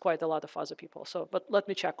 but there's quite a lot of other people. So, but let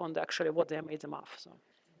me check on actually what they made them of. So,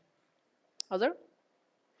 other?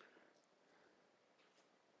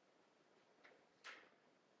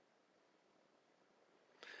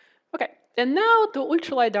 Okay, and now to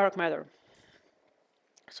ultralight dark matter.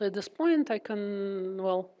 So at this point, I can,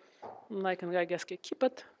 I guess, keep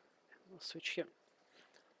it. I'll switch here.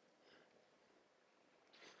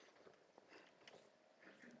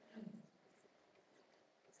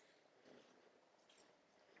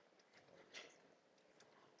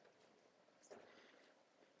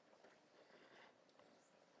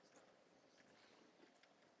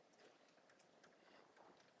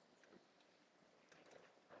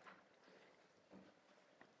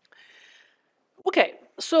 Okay,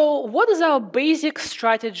 so what is our basic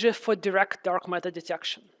strategy for direct dark matter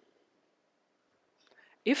detection?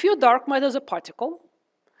 If your dark matter is a particle,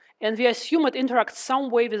 and we assume it interacts some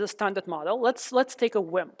way with a standard model, let's take a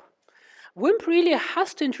WIMP. WIMP really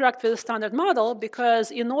has to interact with a standard model because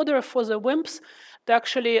in order for the WIMPs to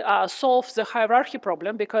actually solve the hierarchy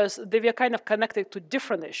problem, because they were kind of connected to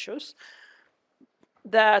different issues,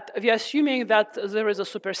 that we are assuming that there is a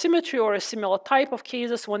supersymmetry or a similar type of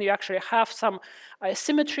cases when you actually have some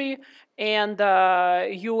symmetry and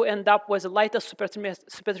you end up with a lighter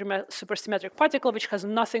supersymmetric particle which has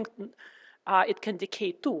nothing it can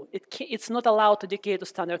decay to. It's not allowed to decay to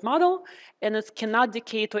standard model, and it cannot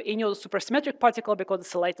decay to any other supersymmetric particle because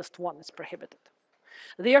it's the lightest one, it's prohibited.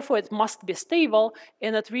 Therefore, it must be stable,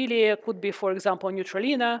 and it really could be, for example,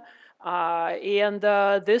 neutralina,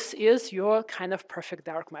 this is your kind of perfect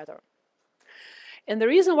dark matter. And the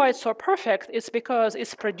reason why it's so perfect is because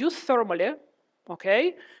it's produced thermally,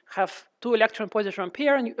 okay? Have 2 electron positron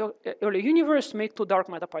pair in early universe, make 2 dark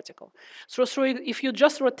matter particle. So if you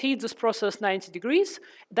just rotate this process 90 degrees,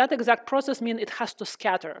 that exact process means it has to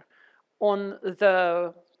scatter on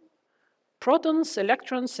the protons,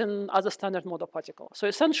 electrons, and other standard model particles. So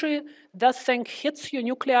essentially, that thing hits your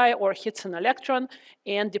nuclei or hits an electron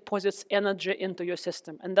and deposits energy into your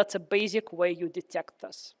system. And that's a basic way you detect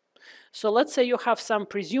this. So let's say you have some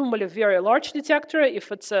presumably very large detector,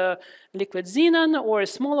 if it's a liquid xenon, or a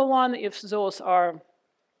smaller one, if those are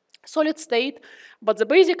solid state. But the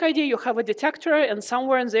basic idea, you have a detector, and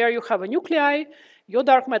somewhere in there you have a nuclei. Your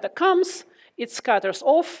dark matter comes, it scatters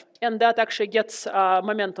off, and that actually gets a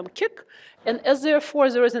momentum kick. And as therefore,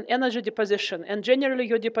 there is an energy deposition. And generally,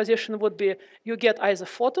 your deposition would be you get either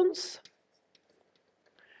photons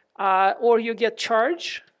or you get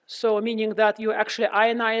charge. So meaning that you actually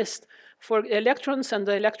ionized for electrons, and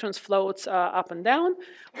the electrons floats up and down,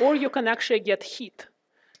 or you can actually get heat.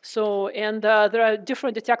 So, and there are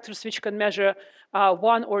different detectors which can measure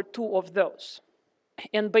 1 or 2 of those.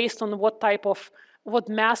 And based on what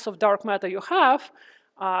mass of dark matter you have,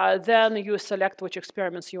 then you select which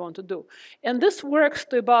experiments you want to do. And this works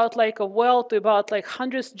to about like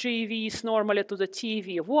hundreds GeVs normally to the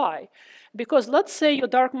TeV. Why? Because let's say your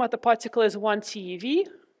dark matter particle is 1 TeV.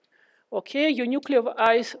 Okay, your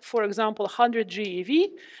nuclei, for example, 100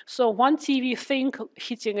 GeV. So 1 TeV thing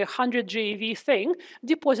hitting a 100 GeV thing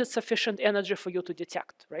deposits sufficient energy for you to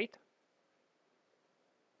detect, right?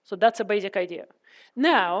 So that's a basic idea.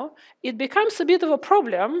 Now, it becomes a bit of a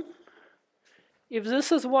problem if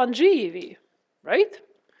this is 1 GeV, right?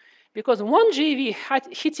 Because 1 GeV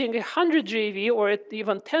hitting 100 GeV or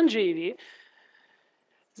even 10 GeV,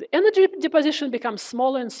 the energy deposition becomes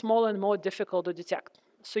smaller and smaller and more difficult to detect.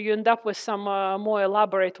 So you end up with some more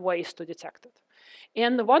elaborate ways to detect it.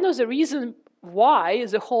 And one of the reasons why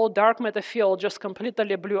the whole dark matter field just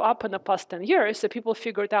completely blew up in the past 10 years, so people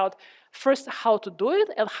figured out first how to do it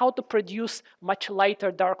and how to produce much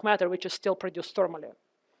lighter dark matter, which is still produced thermally.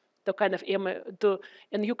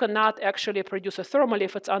 And you cannot actually produce a thermally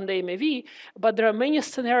if it's under MeV, but there are many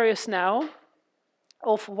scenarios now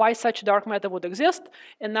of why such dark matter would exist,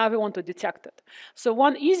 and now we want to detect it. So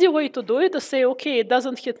one easy way to do it is say, okay, it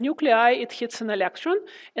doesn't hit nuclei, it hits an electron.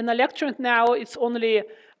 An electron now, it's only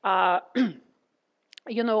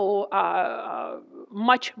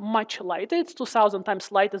much, much lighter. It's 2,000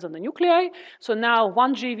 times lighter than the nuclei. So now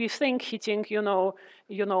one GeV thing hitting, 0.5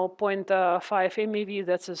 MeV,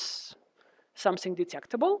 that is something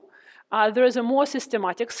detectable. There is a more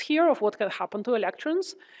systematics here of what can happen to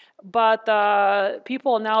electrons, but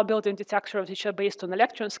people are now building detectors which are based on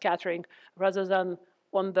electron scattering rather than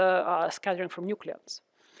on the scattering from nucleons.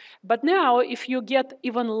 But now, if you get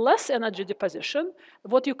even less energy deposition,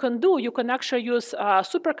 what you can do, you can actually use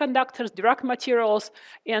superconductors, Dirac materials,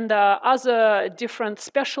 and other different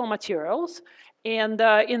special materials. And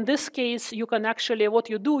in this case, you can actually, what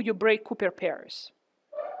you do, you break Cooper pairs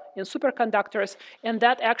in superconductors, and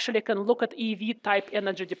that actually can look at EV-type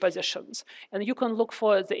energy depositions. And you can look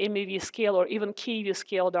for the MeV scale or even keV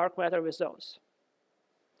scale dark matter with those.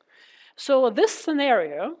 So this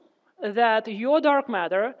scenario, that your dark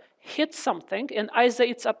matter hits something, and either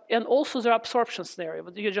it's up, and also the absorption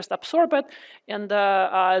scenario. You just absorb it, and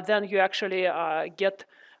then you actually get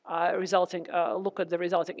look at the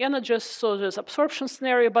resulting energies. So there's absorption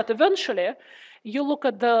scenario, but eventually you look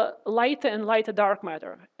at the lighter and lighter dark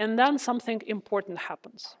matter, and then something important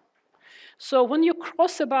happens. So when you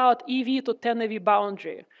cross about EV to 10 eV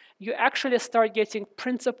boundary, you actually start getting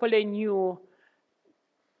principally new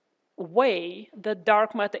way that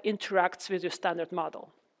dark matter interacts with your standard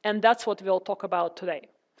model. And that's what we'll talk about today.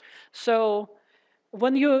 So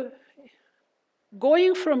when you're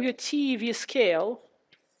going from your TeV scale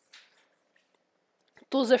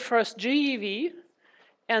to the first GeV,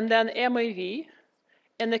 and then MeV,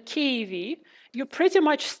 and the keV, you're pretty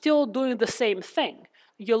much still doing the same thing.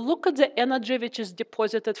 You look at the energy which is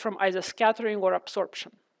deposited from either scattering or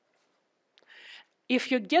absorption.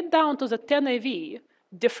 If you get down to the 10 eV,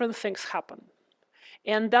 different things happen.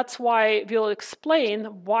 And that's why we'll explain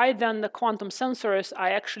why then the quantum sensors are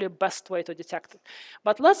actually the best way to detect it.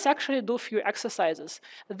 But let's actually do a few exercises.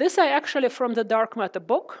 This are actually from the dark matter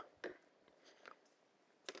book.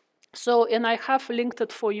 So, and I have linked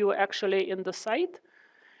it for you actually in the site.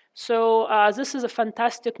 So this is a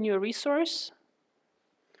fantastic new resource.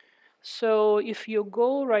 So if you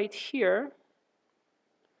go right here,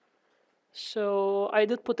 so I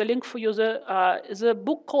did put a link for you. There's a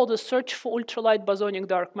book called The Search for Ultralight Bosonic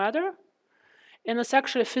Dark Matter. And it's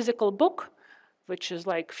actually a physical book, which is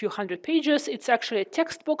like a few hundred pages. It's actually a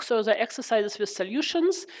textbook, so there are exercises with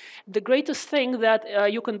solutions. The greatest thing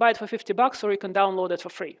that you can buy it for $50 or you can download it for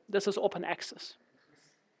free. This is open access,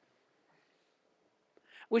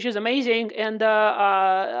 which is amazing. And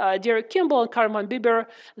Derek Kimball and Carmen Bieber,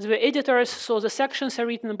 the editors, so the sections are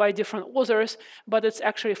written by different authors, but it's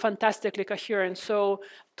actually fantastically coherent. So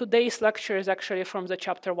today's lecture is actually from the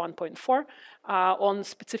chapter 1.4 on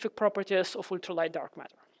specific properties of ultralight dark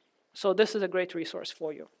matter. So this is a great resource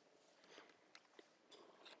for you.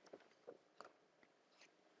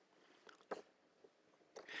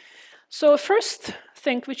 So first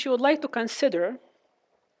thing which you would like to consider,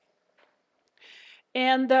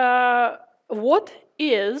 and what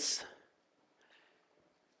is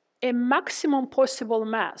a maximum possible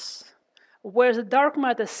mass where the dark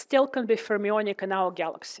matter still can be fermionic in our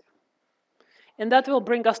galaxy? And that will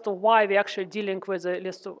bring us to why we're actually dealing with a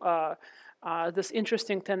list of this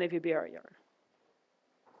interesting 10 eV barrier.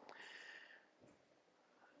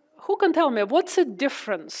 Who can tell me what's the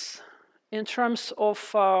difference in terms of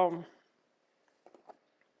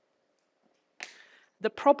the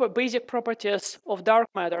basic properties of dark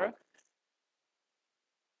matter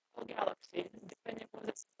galaxy, depending on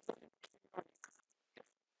the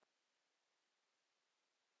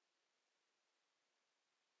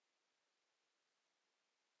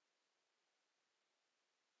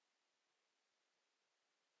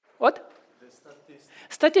what? The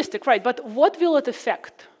Statistic, right. But what will it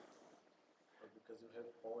affect? Because you have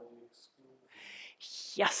Pauli excluded.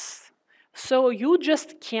 Yes. So you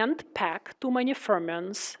just can't pack too many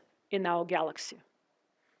fermions in our galaxy.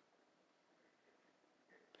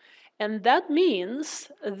 And that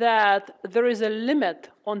means that there is a limit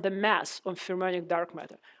on the mass of fermionic dark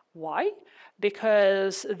matter. Why?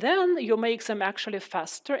 Because then you make them actually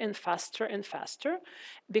faster and faster and faster,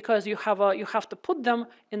 because you have to put them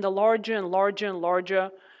in the larger and larger and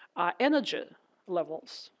larger energy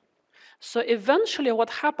levels. So eventually what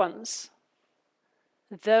happens,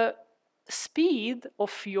 the speed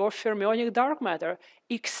of your fermionic dark matter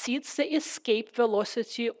exceeds the escape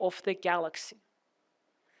velocity of the galaxy.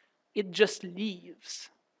 It just leaves,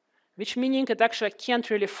 which meaning it actually can't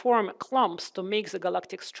really form clumps to make the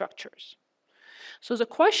galactic structures. So the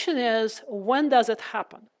question is, when does it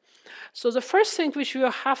happen? So the first thing which you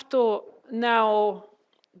have to now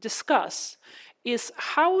discuss is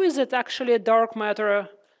how is it actually dark matter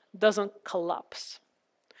doesn't collapse?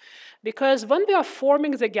 Because when we are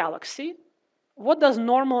forming the galaxy, what does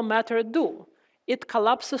normal matter do? It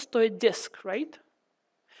collapses to a disk, right?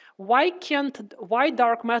 Why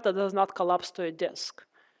dark matter does not collapse to a disk?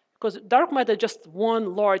 Because dark matter is just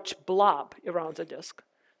one large blob around the disk.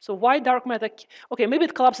 So why dark matter? Okay, maybe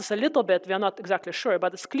it collapses a little bit. We are not exactly sure,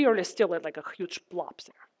 but it's clearly still like a huge blob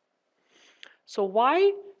there. So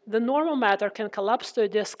why the normal matter can collapse to a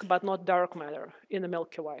disk but not dark matter in the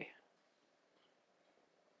Milky Way?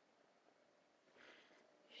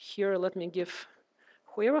 Here, let me give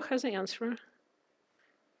whoever has the answer.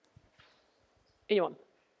 Anyone?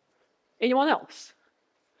 Anyone else?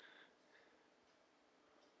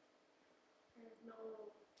 There's no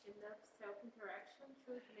enough self-interaction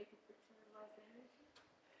to make it fictionalize the energy.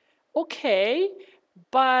 Okay,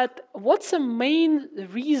 but what's the main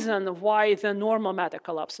reason why the normal matter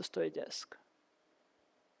collapses to a disk?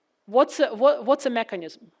 What's the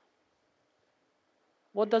mechanism?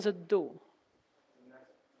 What does it do?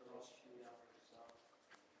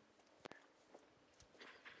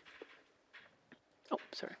 Oh,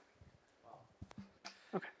 sorry.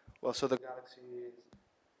 Okay, Well, so the galaxy is.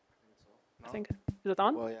 I think, is it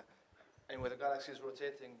on? Well, yeah. Anyway, the galaxy is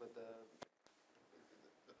rotating, but the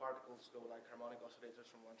particles go like harmonic oscillators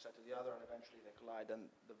from one side to the other, and eventually they collide, and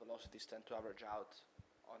the velocities tend to average out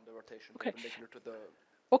on the rotation perpendicular to the.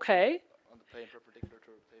 Okay. On the plane perpendicular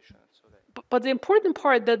to rotation, so they. But the important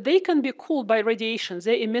part that they can be cooled by radiation.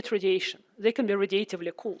 They emit radiation. They can be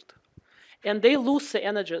radiatively cooled, and they lose the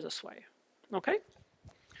energy this way. Okay.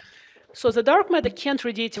 So the dark matter can't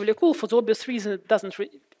radiatively cool for the obvious reason it doesn't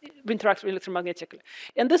interact electromagnetically.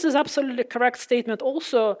 And this is absolutely correct statement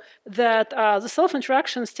also that the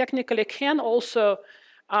self-interactions technically can also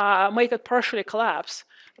make it partially collapse,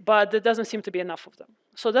 but there doesn't seem to be enough of them.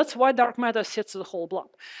 So that's why dark matter sits the whole blob.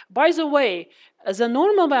 By the way, the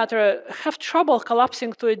normal matter have trouble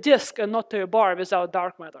collapsing to a disk and not to a bar without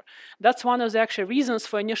dark matter. That's one of the actual reasons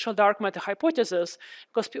for initial dark matter hypothesis,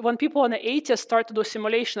 because when people in the 80s started to do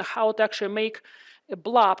simulation how to actually make a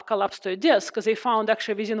blob collapse to a disk, because they found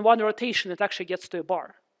actually within one rotation it actually gets to a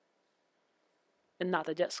bar and not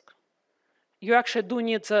a disk. You actually do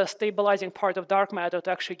need the stabilizing part of dark matter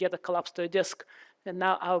to actually get a collapse to a disk, and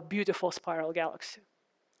now our beautiful spiral galaxy.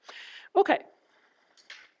 Okay,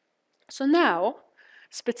 so now,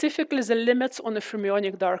 specifically the limits on the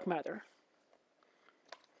fermionic dark matter.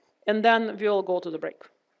 And then we'll go to the break.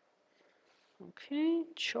 Okay,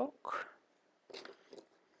 chalk.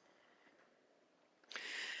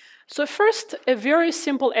 So first, a very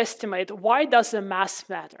simple estimate. Why does the mass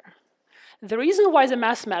matter? The reason why the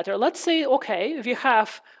mass matter, let's say, okay, we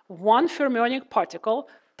have one fermionic particle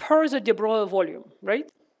per the de Broglie volume,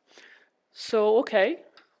 right? So, okay,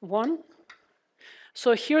 one.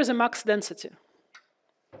 So here's the max density.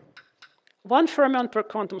 One fermion per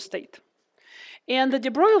quantum state. And the de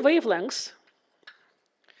Broglie wavelengths,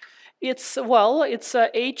 it's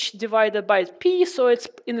h divided by p, so it's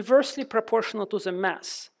inversely proportional to the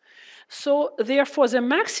mass. So therefore, the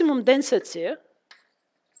maximum density,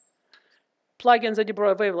 plug in the de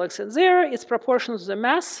Broglie wavelengths in there, it's proportional to the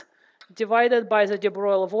mass divided by the de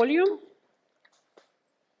Broglie volume.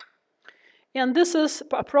 And this is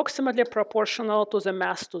approximately proportional to the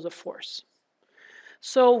mass to the force.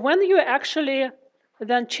 So when you actually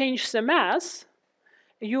then change the mass,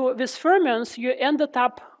 with fermions, you ended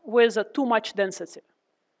up with too much density.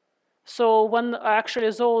 So when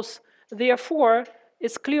actually those, therefore,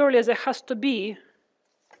 it's clearly there has to be,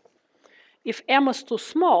 if m is too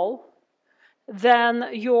small, then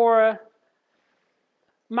your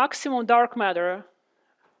maximum dark matter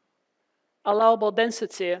allowable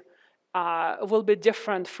density will be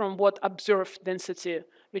different from what observed density,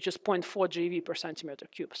 which is 0.4 GeV per centimeter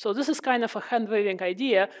cube. So this is kind of a hand-waving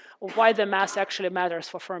idea of why the mass actually matters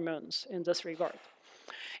for fermions in this regard.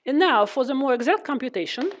 And now, for the more exact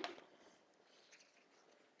computation,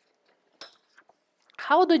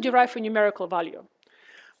 how do you derive a numerical value?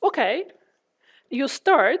 Okay, you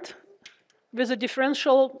start with a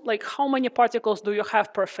differential, like how many particles do you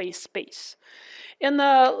have per phase space? And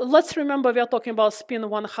let's remember we are talking about spin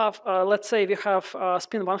 1/2. Let's say we have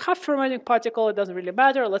spin 1/2 fermionic particle. It doesn't really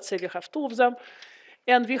matter. Let's say we have two of them.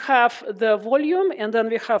 And we have the volume, and then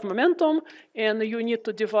we have momentum, and you need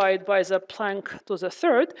to divide by the Planck to the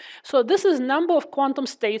third. So this is number of quantum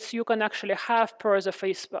states you can actually have per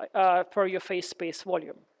your phase space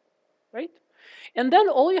volume, right? And then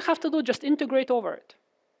all you have to do, just integrate over it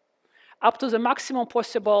up to the maximum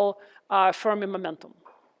possible Fermi momentum.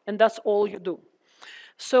 And that's all you do.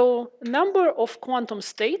 So number of quantum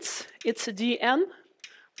states, it's dn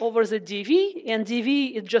over the dv, and dv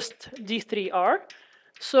is just d3r.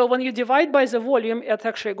 So when you divide by the volume, it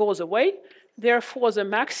actually goes away. Therefore, the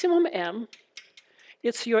maximum m,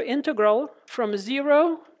 it's your integral from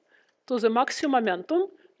 0 to the maximum momentum.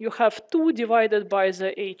 You have 2 divided by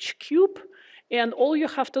the h cube. And all you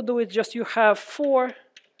have to do is just you have 4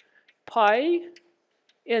 pi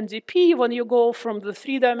ndp when you go from the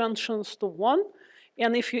 3 dimensions to 1.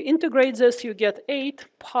 And if you integrate this, you get 8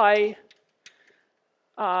 pi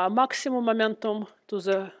maximum momentum to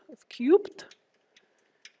the cubed.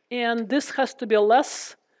 And this has to be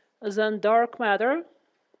less than dark matter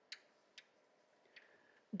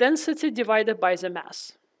density divided by the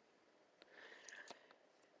mass.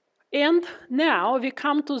 And now we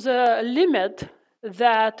come to the limit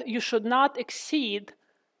that you should not exceed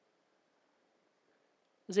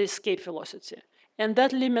the escape velocity. And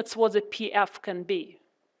that limits what the PF can be.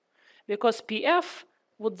 Because PF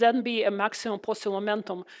would then be a maximum possible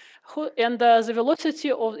momentum. And the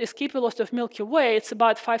velocity of escape velocity of Milky Way, it's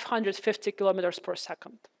about 550 kilometers per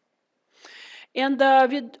second. And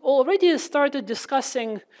we already started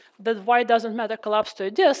discussing that why doesn't matter collapse to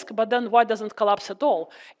a disk, but then why doesn't collapse at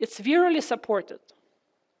all? It's virally supported.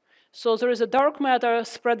 So there is a dark matter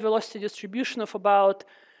spread velocity distribution of about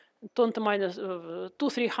 10 to minus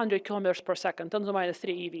 300 kilometers per second, 10 to the minus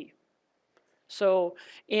 3 eV. So,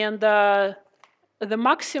 and the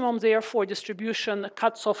maximum, therefore, distribution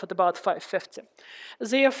cuts off at about 550.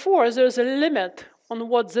 Therefore, there's a limit on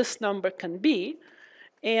what this number can be,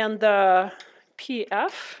 and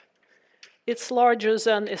PF, it's larger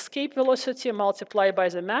than escape velocity multiplied by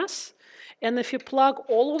the mass. And if you plug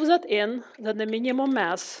all of that in, then the minimum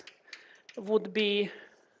mass would be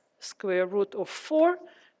square root of 4,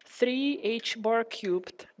 3 h bar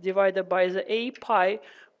cubed divided by the a pi,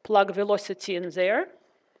 plug velocity in there,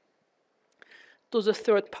 to the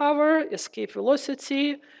third power, escape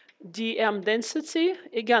velocity, dm density.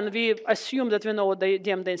 Again, we assume that we know what the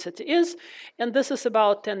dm density is, and this is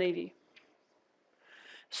about 10 eV.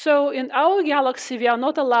 So in our galaxy, we are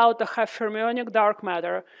not allowed to have fermionic dark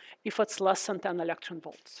matter if it's less than 10 electron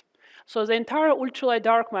volts. So the entire ultralight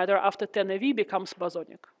dark matter after 10 eV becomes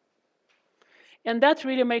bosonic. And that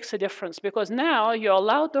really makes a difference, because now you're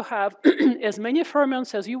allowed to have as many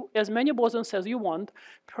fermions as many bosons as you want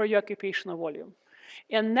per your occupational volume.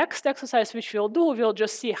 And next exercise which we'll do, we'll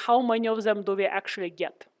just see how many of them do we actually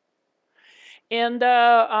get. And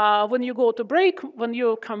when you go to break, when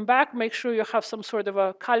you come back, make sure you have some sort of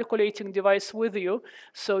a calculating device with you,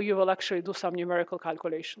 so you will actually do some numerical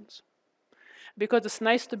calculations. Because it's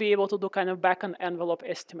nice to be able to do kind of back-envelope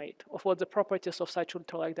estimate of what the properties of such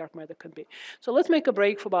ultralight dark matter can be. So let's make a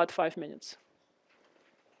break for about 5 minutes.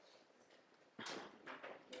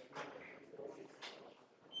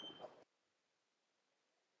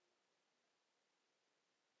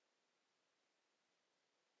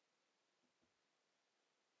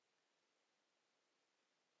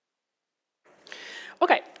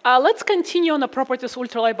 Okay, let's continue on the properties of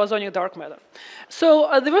ultralight bosonic dark matter.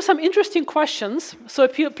 So there were some interesting questions. So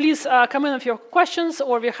please come in with your questions,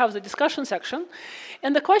 or we have the discussion section.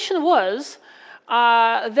 And the question was,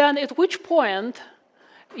 then at which point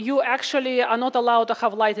you actually are not allowed to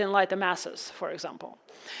have lighter and lighter masses, for example.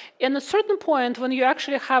 And at a certain point, when you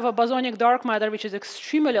actually have a bosonic dark matter which is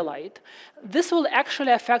extremely light, this will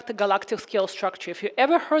actually affect the galactic scale structure. If you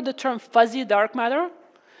ever heard the term fuzzy dark matter,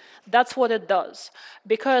 that's what it does.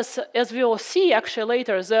 Because as we will see actually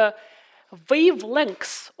later, the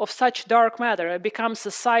wavelengths of such dark matter becomes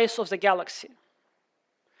the size of the galaxy.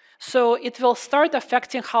 So it will start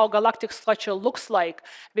affecting how galactic structure looks like,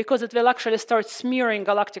 because it will actually start smearing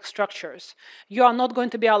galactic structures. You are not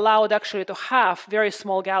going to be allowed actually to have very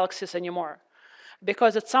small galaxies anymore,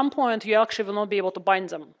 because at some point you actually will not be able to bind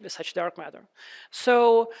them with such dark matter.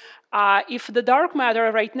 So if the dark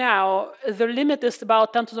matter right now, the limit is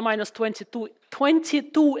about 10 to the minus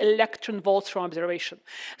 22 electron volts from observation.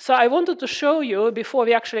 So I wanted to show you, before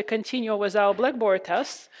we actually continue with our Blackboard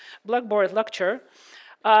test, Blackboard lecture,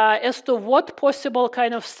 as to what possible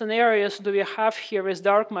kind of scenarios do we have here with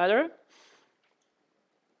dark matter.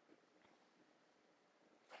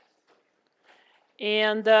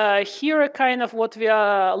 And here are kind of what we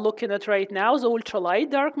are looking at right now, the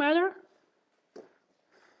ultralight dark matter.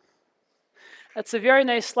 That's a very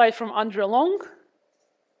nice slide from Andre Long.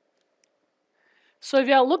 So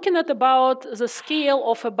we are looking at about the scale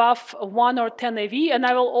of above 1 or 10 eV, and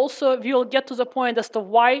we will get to the point as to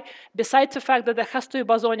why, besides the fact that there has to be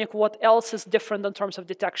bosonic, what else is different in terms of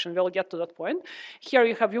detection. We'll get to that point. Here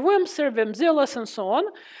you have your WIMSR, WIMZILAS, and so on.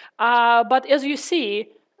 But as you see,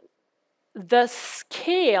 the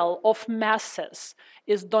scale of masses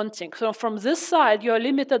is daunting. So from this side, you're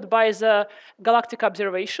limited by the galactic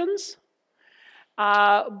observations.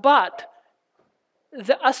 But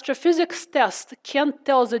the astrophysics test can't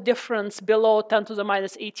tell the difference below 10 to the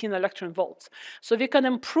minus 18 electron volts. So we can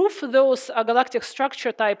improve those galactic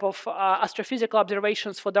structure type of astrophysical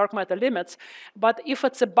observations for dark matter limits. But if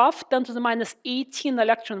it's above 10 to the minus 18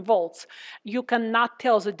 electron volts, you cannot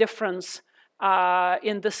tell the difference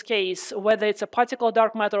in this case, whether it's a particle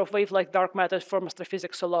dark matter or wave-like dark matter from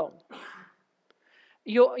astrophysics alone.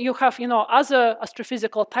 You have other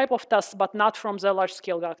astrophysical type of tests, but not from the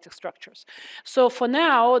large-scale galactic structures. So for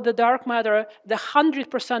now, the dark matter, the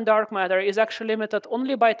 100% dark matter is actually limited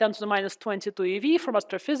only by 10 to the minus 22 eV from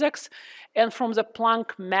astrophysics and from the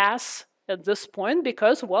Planck mass at this point,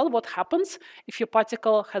 because, well, what happens if your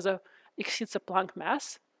particle exceeds a Planck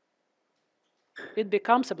mass? It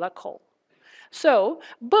becomes a black hole. So,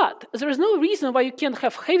 but there is no reason why you can't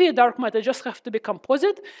have heavy dark matter, just have to be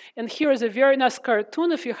composite. And here is a very nice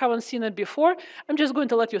cartoon. If you haven't seen it before, I'm just going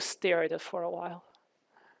to let you stare at it for a while.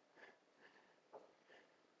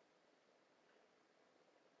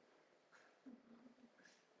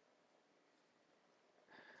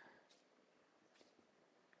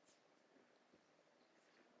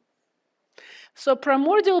 So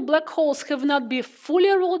primordial black holes have not been fully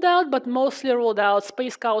ruled out, but mostly ruled out.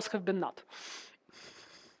 Space cows have been not.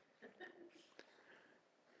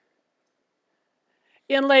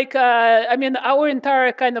 And our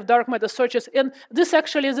entire kind of dark matter searches, and this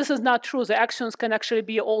is not true. The actions can actually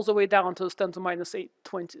be all the way down to 10 to minus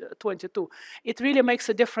 22. It really makes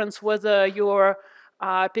a difference whether your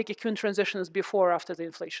PKQ transition is before or after the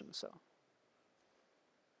inflation. So,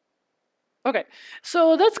 okay,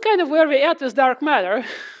 so that's kind of where we're at with dark matter.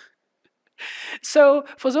 So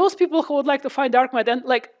for those people who would like to find dark matter, and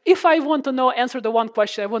if I want to answer the one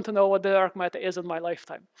question, I want to know what the dark matter is in my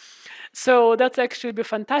lifetime. So that's actually be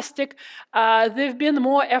fantastic. There've been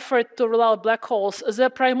more effort to rule out black holes. The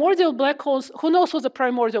primordial black holes, who knows what the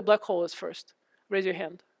primordial black hole is first? Raise your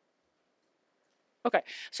hand. Okay,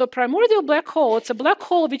 so primordial black hole, it's a black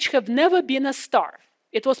hole which have never been a star.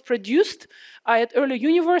 It was produced at early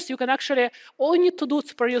universe. You can actually, all you need to do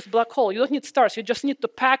is produce black hole. You don't need stars. You just need to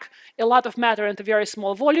pack a lot of matter into very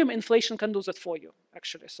small volume. Inflation can do that for you,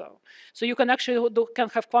 actually. So you can actually can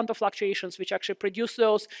have quantum fluctuations which actually produce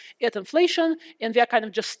those at inflation, and we are kind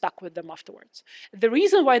of just stuck with them afterwards. The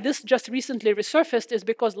reason why this just recently resurfaced is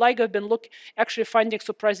because LIGO have been actually finding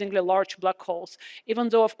surprisingly large black holes, even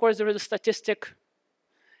though, of course, there is a statistic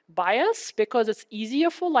bias because it's easier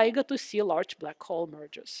for LIGO to see large black hole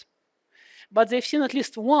mergers. But they've seen at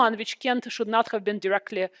least one which should not have been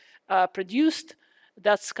directly produced.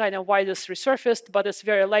 That's kind of why this resurfaced, but it's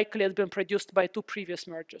very likely it's been produced by two previous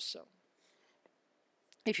mergers. So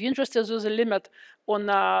if you're interested, there's a limit on,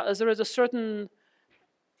 there is a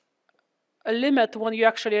limit when you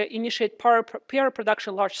actually initiate pair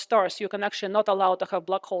production large stars. You can actually not allow to have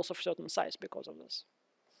black holes of certain size because of this.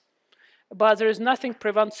 But there is nothing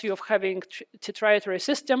prevents you of having tetrahedral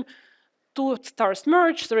system. Two stars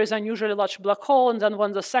merge, there is unusually large black hole, and then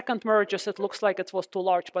when the second merges, it looks like it was too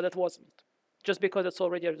large, but it wasn't, just because it's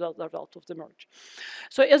already a result of the merge.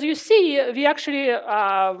 So as you see, we actually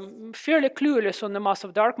fairly clueless on the mass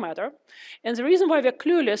of dark matter. And the reason why we're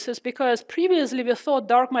clueless is because previously we thought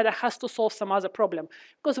dark matter has to solve some other problem.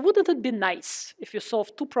 Because wouldn't it be nice if you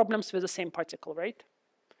solve two problems with the same particle, right?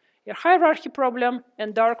 Your hierarchy problem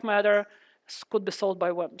and dark matter could be solved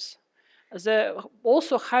by WIMPs. The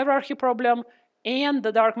also hierarchy problem and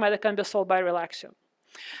the dark matter can be solved by relaxation.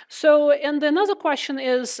 So, and another question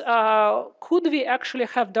is, could we actually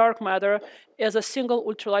have dark matter as a single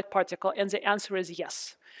ultralight particle? And the answer is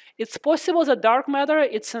yes. It's possible that dark matter,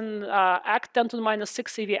 it's an act 10 to the minus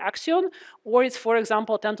 6 eV axion, or it's, for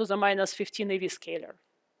example, 10 to the minus 15 eV scalar,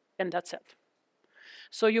 and that's it.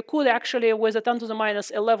 So you could actually, with a 10 to the minus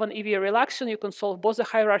 11 eV relaxation, you can solve both the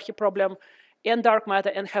hierarchy problem and dark matter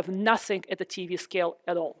and have nothing at the TeV scale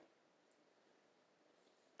at all.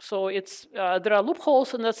 So it's, there are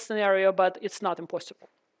loopholes in that scenario, but it's not impossible.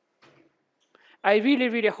 I really,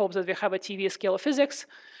 really hope that we have a TeV scale of physics,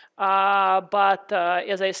 but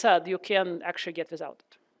as I said, you can actually get without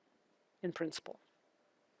it, in principle.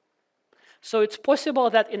 So it's possible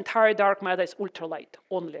that entire dark matter is ultralight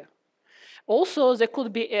only. Also, there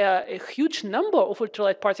could be a huge number of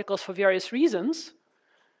ultralight particles for various reasons,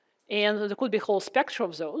 and there could be a whole spectrum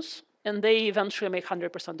of those, and they eventually make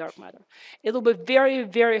 100% dark matter. It will be very,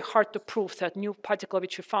 very hard to prove that new particle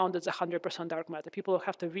which we found is 100% dark matter. People will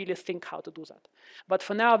have to really think how to do that. But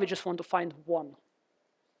for now, we just want to find one.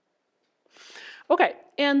 Okay,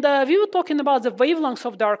 and we were talking about the wavelengths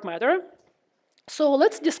of dark matter. So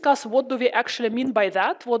let's discuss what do we actually mean by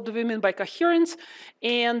that, what do we mean by coherence,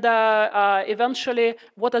 and eventually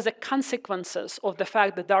what are the consequences of the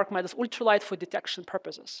fact that dark matter is ultralight for detection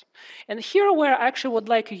purposes. And here where I actually would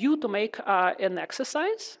like you to make an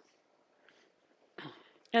exercise,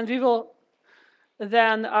 and we will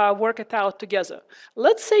then work it out together.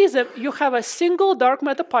 Let's say that you have a single dark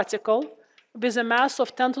matter particle with a mass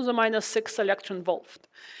of 10 to the minus 6 electron volt.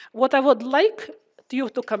 What I would like you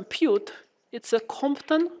to compute, it's a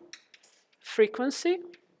Compton frequency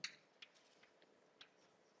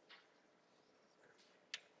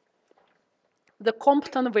the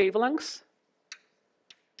Compton wavelengths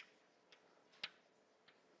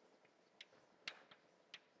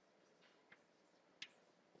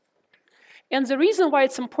and the reason why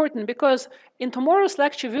it's important, because in tomorrow's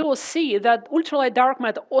lecture, we will see that ultralight dark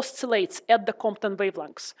matter oscillates at the Compton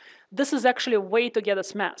wavelengths. This is actually a way to get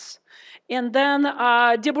its mass. And then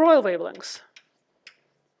de Broglie wavelengths.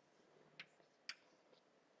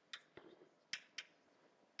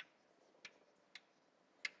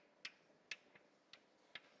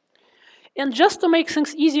 And just to make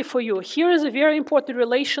things easy for you, here is a very important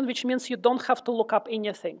relation, which means you don't have to look up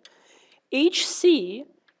anything. Hc,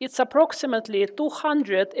 it's approximately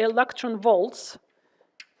 200 electron volts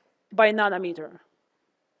by nanometer.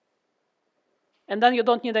 And then you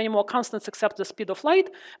don't need any more constants except the speed of light,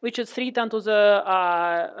 which is 3 10 to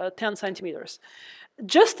the 10 centimeters.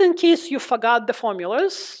 Just in case you forgot the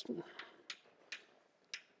formulas,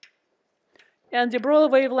 and de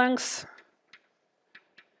Broglie wavelengths,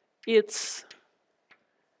 it's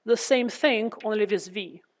the same thing, only with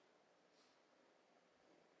V.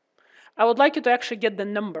 I would like you to actually get the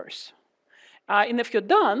numbers. And if you're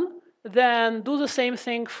done, then do the same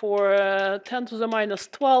thing for 10 to the minus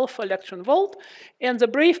 12 electron volt. And the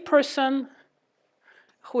brave person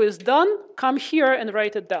who is done, come here and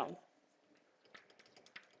write it down.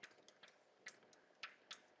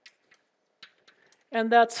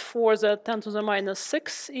 And that's for the 10 to the minus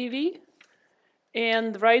 6 EV.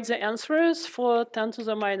 And write the answers for 10 to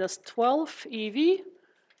the minus 12 EV.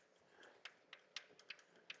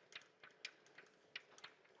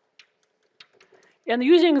 And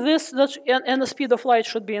using this, and the speed of light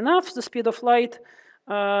should be enough. The speed of light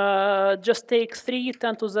just takes 3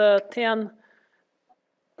 10 to the 10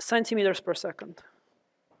 centimeters per second.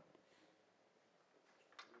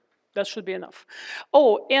 That should be enough.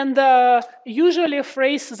 Oh, and usually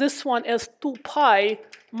phrase this one as 2 pi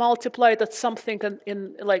multiplied at something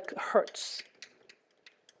in like hertz.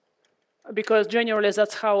 Because generally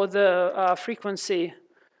that's how the frequency,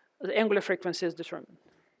 the angular frequency is determined.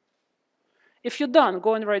 If you're done,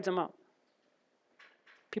 go and write them out.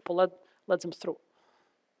 People let them through.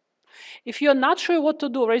 If you're not sure what to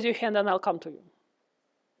do, raise your hand and I'll come to you.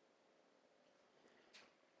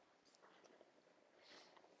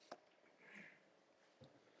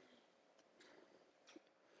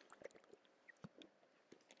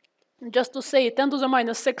 Just to say, 10 to the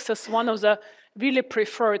minus 6 is one of the really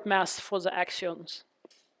preferred mass for the axions.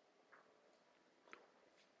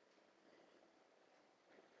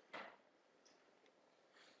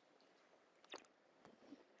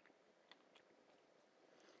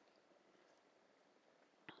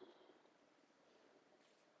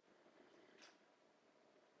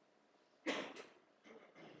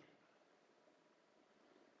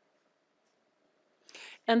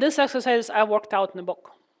 And this exercise I worked out in the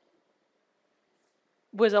book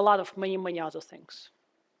with a lot of many other things.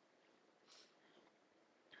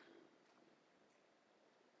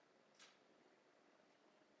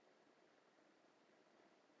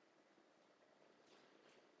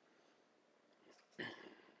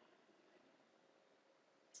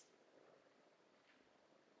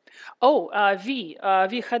 Oh, V.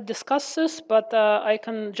 We had discussed this, but I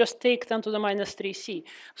can just take 10 to the minus 3c.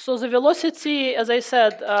 So the velocity, as I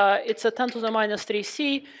said, it's a 10 to the minus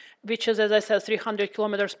 3c, which is, as I said, 300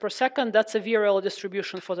 kilometers per second. That's a virial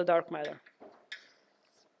distribution for the dark matter.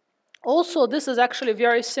 Also, this is actually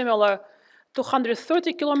very similar to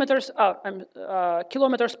 130 kilometers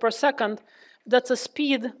per second. That's a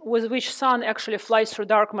speed with which sun actually flies through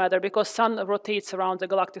dark matter, because sun rotates around the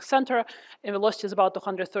galactic center and velocity is about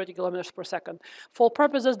 230 kilometers per second. For all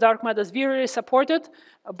purposes, dark matter is virially supported,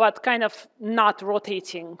 but kind of not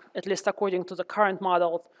rotating, at least according to the current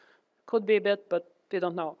model. Could be a bit, but we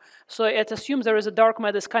don't know. So it assumes there is a dark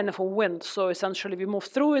matter is kind of a wind. So essentially we move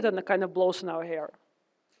through it and it kind of blows in our hair.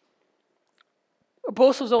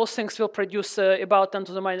 Both of those things will produce about 10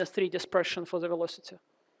 to the minus 3 dispersion for the velocity.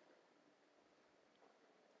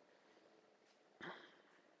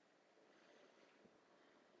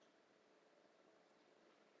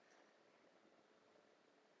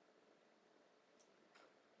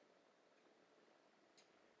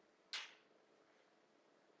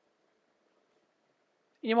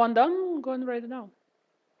 Anyone done? Go and write it down.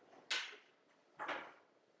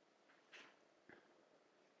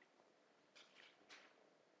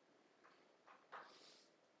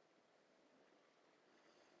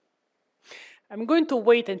 I'm going to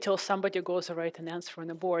wait until somebody goes to write an answer on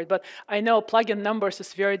the board, but I know plugging numbers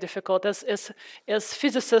is very difficult. As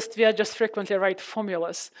physicists, we are just frequently write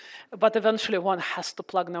formulas, but eventually one has to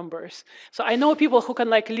plug numbers. So I know people who can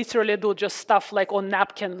like literally do just stuff like on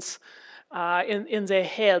napkins in their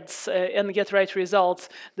heads and get right results.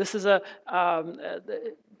 This is a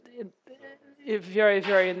very,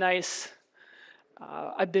 very nice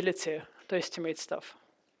ability to estimate stuff.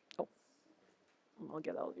 Oh, I'll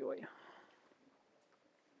get out of your way.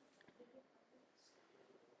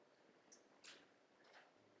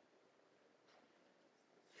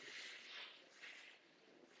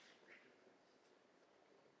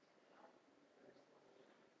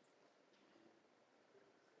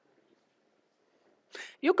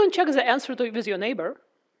 You can check the answer with your neighbor.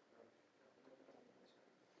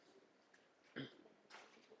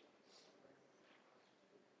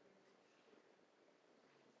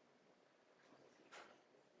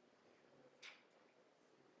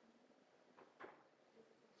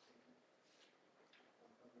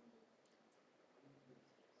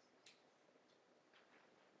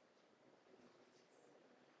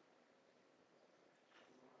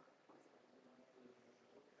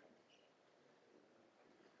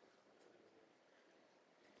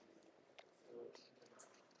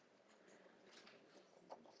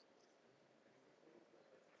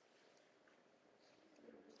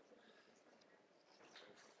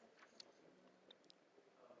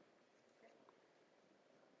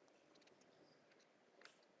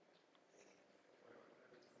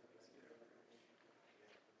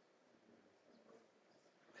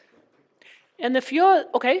 And if you're,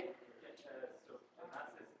 okay?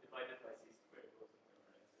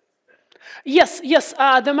 Yes, yes,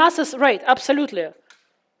 the mass is right, absolutely.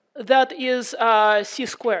 That is c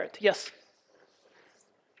squared, yes.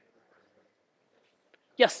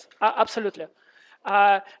 Yes, absolutely.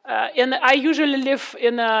 And I usually live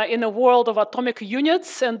in a world of atomic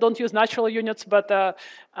units and don't use natural units, but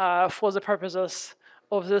for the purposes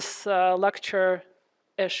of this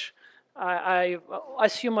lecture-ish, I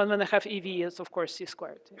assume when I have EV, it's of course c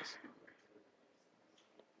squared, yes.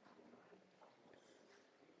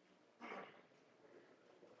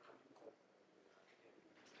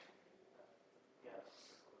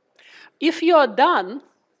 If you're done,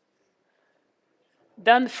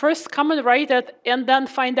 then first come and write it, and then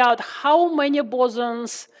find out how many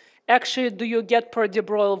bosons actually do you get per de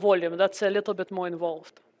Broglie volume. That's a little bit more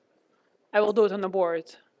involved. I will do it on the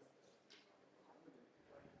board.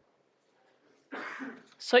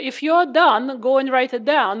 So if you're done, go and write it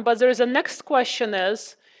down. But there is a next question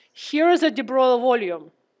is, here is a de Broglie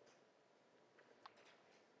volume.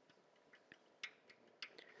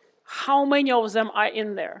 How many of them are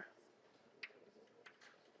in there?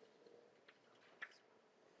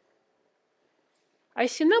 I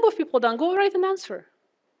see a number of people done. Go write an answer.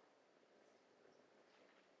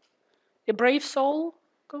 A brave soul?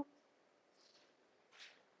 Go.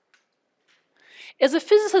 As a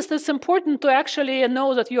physicist, it's important to actually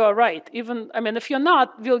know that you are right. Even, I mean, if you're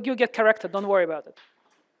not, you'll get corrected. Don't worry about it.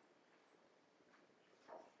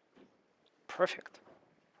 Perfect.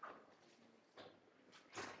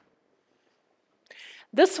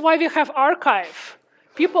 This is why we have archive.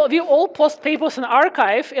 People, we all post papers in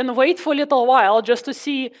archive and wait for a little while just to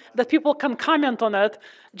see that people can comment on it,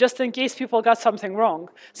 just in case people got something wrong.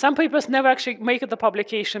 Some papers never actually make it to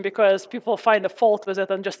publication because people find a fault with it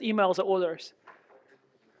and just email the authors.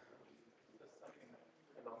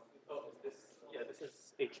 This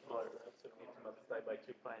is H bar, right? So we need to multiply by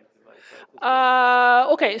 2 pi and divide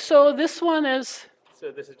by Okay, so this one is. So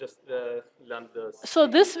this is just the lambdas. So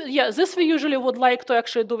this, yeah, this we usually would like to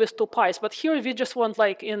actually do with 2 pi's, but here we just want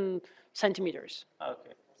like in centimeters.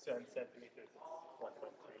 Okay, so in centimeters, it's 1.3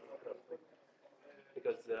 roughly.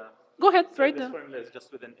 Because go ahead, so right this now. formula is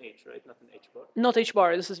just with an H, right? Not an H bar. Not H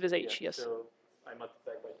bar. This is with H. Yeah, Yes. So I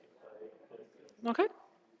multiply by 2 pi. Okay.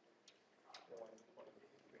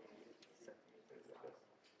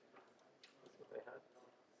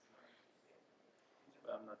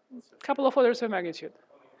 A couple of orders of magnitude.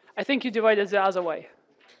 I think you divided the other way.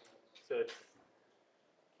 So it's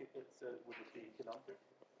would it be kilometers?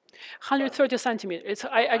 130 centimeters.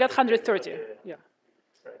 I got 130. Yeah.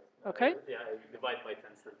 Right. Okay. Yeah, I divide by 10.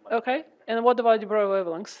 So Okay. And what about the Broglie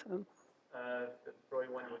wavelengths? the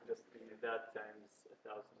Broglie one would just be that times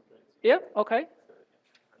 1,000. Right? Yeah. Okay. So,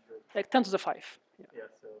 yeah, 100. Like 10 to the 5. Yeah. Yeah,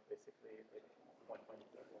 so basically like 1.3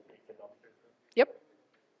 kilometers. Yep.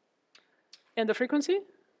 And the frequency?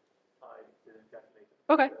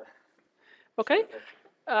 Okay. Okay.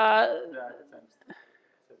 That times,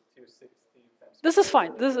 so 260 times. This is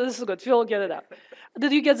fine. This is good. We'll get it out.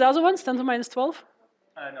 Did you get the other ones? 10 to the minus 12?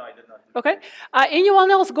 No, I did not. Okay.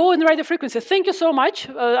 Anyone else go and write the frequency? Thank you so much,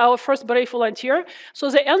 our first brave volunteer.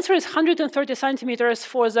 So the answer is 130 centimeters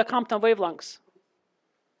for the Compton wavelengths.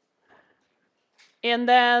 And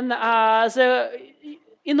then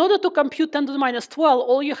in order to compute 10 to the minus 12,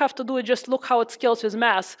 all you have to do is just look how it scales with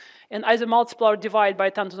mass and either multiply or divide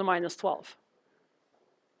by 10 to the minus 12.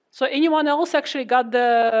 So anyone else actually got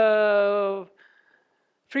the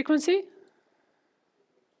frequency?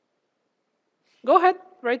 Go ahead,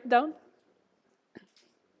 write it down.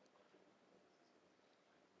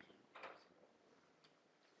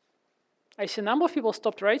 I see a number of people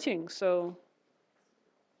stopped writing, so.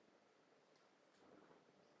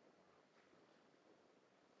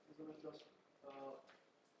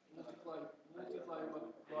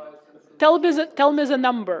 Tell me the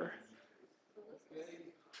number.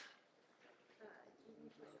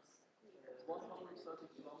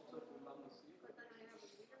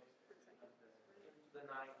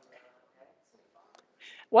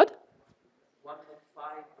 What? 1.5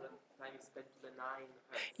 times 10 to the 9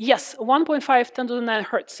 hertz. Yes, 1.5 10 to the 9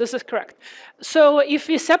 hertz. This is correct. So if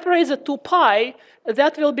we separate the 2 pi,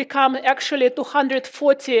 that will become actually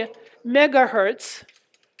 240 megahertz.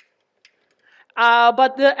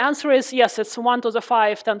 But the answer is yes, it's 1 to the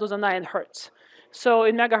 5 10 to the 9 hertz. So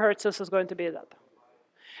in megahertz, this is going to be that.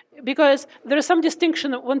 Because there is some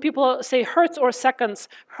distinction when people say hertz or seconds.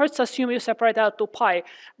 Hertz assume you separate out to pi,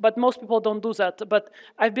 but most people don't do that. But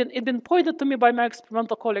it's been pointed to me by my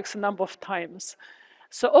experimental colleagues a number of times.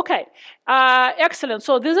 So okay, excellent.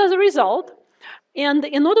 So this is the result. And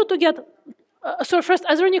in order to get, so first,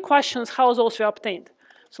 are there any questions how those were obtained?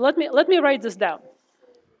 So let me write this down.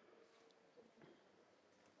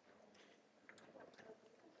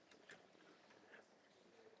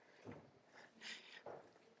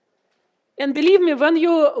 And believe me, when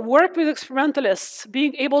you work with experimentalists,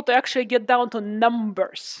 being able to actually get down to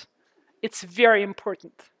numbers, it's very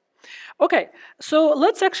important. Okay, so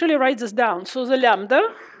let's actually write this down. So the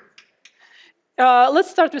lambda, let's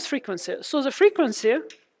start with frequency. So the frequency,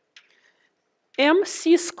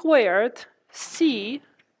 mc squared c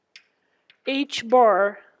h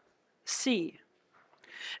bar c.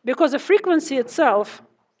 Because the frequency itself,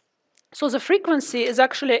 so the frequency is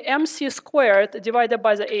actually mc squared divided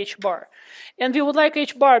by the h bar. And we would like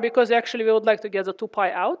h bar because actually we would like to get the 2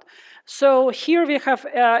 pi out. So here we have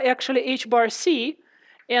actually h bar c,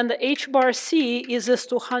 and the h bar c is this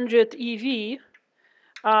 200 eV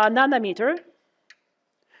nanometer.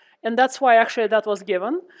 And that's why actually that was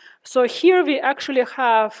given. So here we actually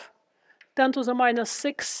have 10 to the minus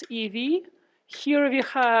 6 eV. Here we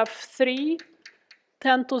have 3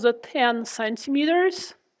 10 to the 10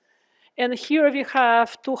 centimeters. And here we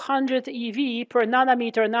have 200 eV per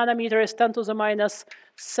nanometer. Nanometer is 10 to the minus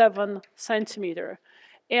 7 centimeter.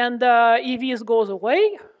 And EVs goes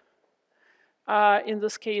away. In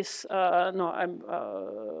this case, no, I'm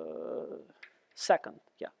second.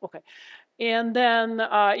 Yeah, okay. And then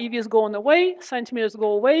EVs going away, centimeters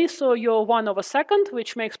go away, so you're 1 over second,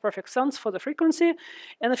 which makes perfect sense for the frequency.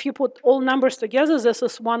 And if you put all numbers together, this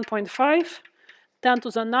is 1.5, 10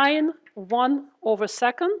 to the 9, 1 over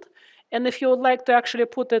second. And if you would like to actually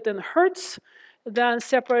put it in hertz, then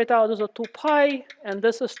separate out the 2 pi, and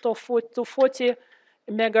this is 240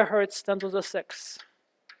 megahertz 10 to the 6.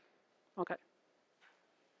 Okay.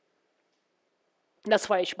 That's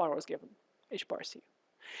why h bar was given, h bar c.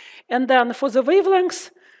 And then for the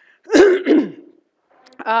wavelengths,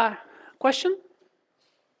 question?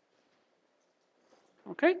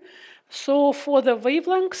 Okay. So for the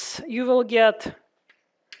wavelengths, you will get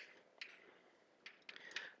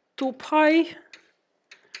 2 pi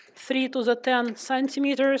 3 to the 10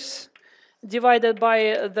 centimeters divided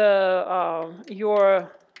by the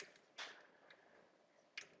your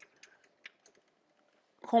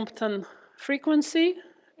Compton frequency,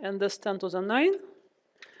 and this 10 to the 9,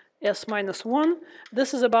 s minus 1.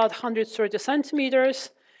 This is about 130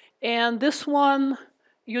 centimeters, and this one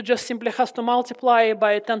you just simply have to multiply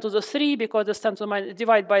by 10 to the 3 because it's 10 to the minus,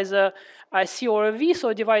 divide by the c or v,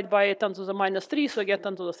 so divide by 10 to the minus 3, so get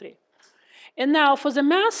 10 to the 3. And now for the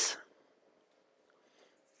mass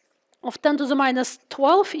of 10 to the minus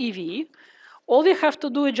 12 eV, all we have to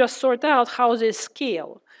do is just sort out how they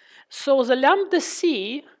scale. So the lambda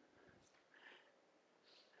c,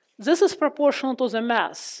 this is proportional to the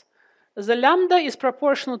mass. The lambda is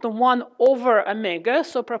proportional to 1 over omega,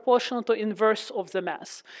 so proportional to inverse of the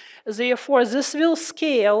mass. Therefore, this will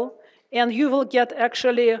scale, and you will get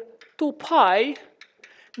actually 2 pi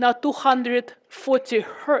Now 240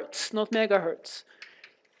 hertz, not megahertz,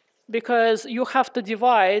 because you have to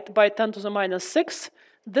divide by 10 to the minus 6.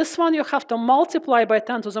 This one you have to multiply by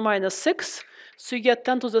 10 to the minus 6, so you get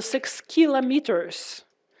 10 to the 6 kilometers.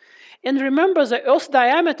 And remember, the Earth's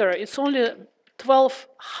diameter is only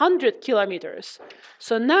 1,200 kilometers.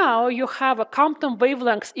 So now you have a Compton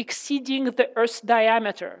wavelength exceeding the Earth's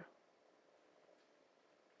diameter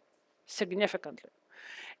significantly.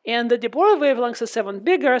 And the de Broglie wavelength is even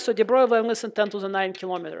bigger, so de Broglie wavelength is 10 to the 9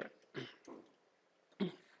 kilometer.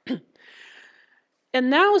 And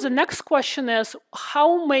now the next question is,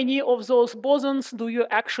 how many of those bosons do you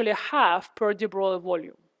actually have per de Broglie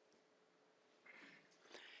volume?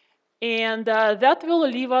 And that will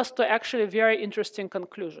lead us to actually a very interesting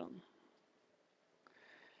conclusion.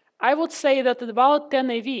 I would say that at about 10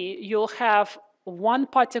 eV, you'll have one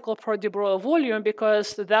particle per de Broglie volume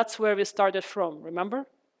because that's where we started from, remember?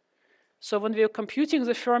 So when we were computing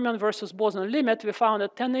the fermion versus boson limit, we found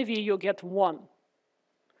at 10 eV you get one.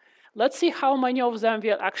 Let's see how many of them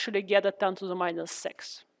we'll actually get at 10 to the minus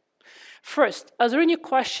 6. First, are there any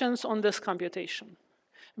questions on this computation?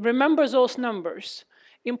 Remember those numbers.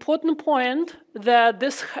 Important point that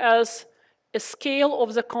this has a scale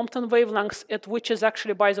of the Compton wavelengths at which is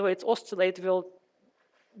actually, by the way, it oscillates. We'll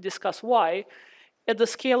discuss why. At the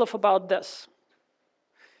scale of about this.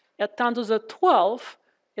 At 10 to the 12,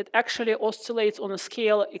 it actually oscillates on a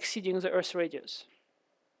scale exceeding the Earth's radius.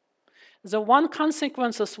 The one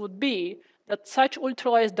consequences would be that such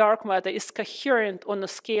ultralight dark matter is coherent on a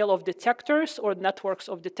scale of detectors or networks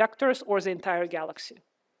of detectors or the entire galaxy.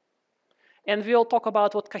 And we'll talk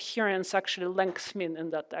about what coherence actually lengths mean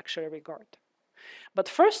in that actually regard. But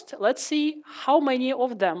first, let's see how many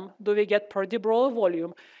of them do we get per de Broglie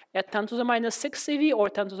volume at 10 to the minus 6 eV or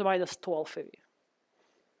 10 to the minus 12 eV.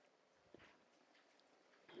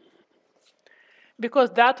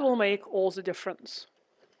 Because that will make all the difference.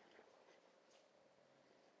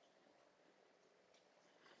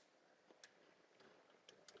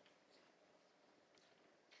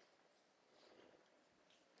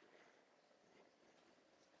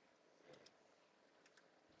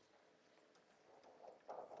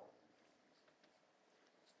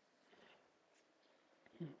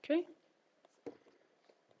 Okay.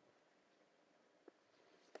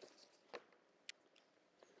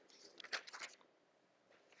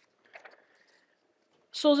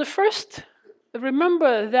 So the first,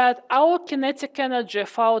 remember that our kinetic energy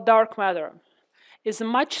for our dark matter is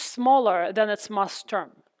much smaller than its mass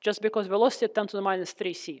term, just because velocity at 10 to the minus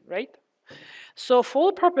 3c, right? So for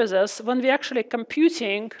all purposes, when we're actually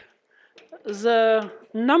computing the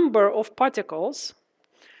number of particles,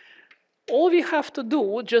 all we have to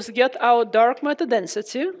do, just get our dark matter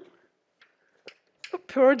density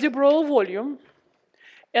per de Broglie volume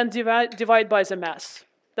and divide by the mass.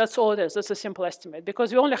 That's all it is. That's a simple estimate,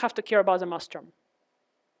 because we only have to care about the mass term.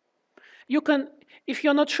 You can, if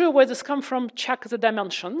you're not sure where this comes from, check the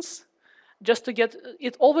dimensions. Just to get,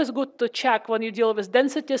 it's always good to check when you deal with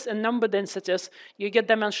densities and number densities, you get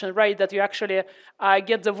dimension right, that you actually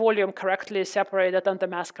get the volume correctly separated and the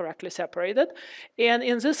mass correctly separated. And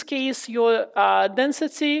in this case, your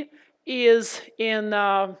density is in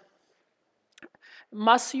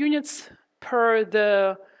mass units per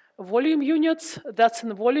the volume units. That's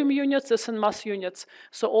in volume units, that's in mass units.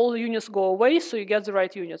 So all the units go away, so you get the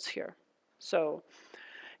right units here. So,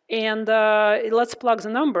 and let's plug the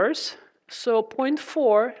numbers. So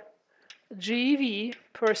 0.4 GeV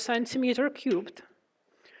per centimeter cubed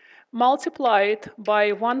multiplied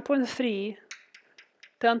by 1.3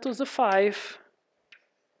 10 to the 5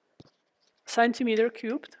 centimeter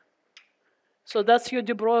cubed. So that's your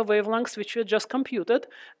de Broglie wavelengths, which we just computed.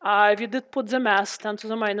 We did put the mass 10 to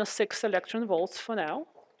the minus 6 electron volts for now.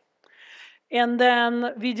 And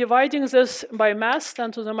then we're dividing this by mass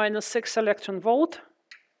 10 to the minus 6 electron volt.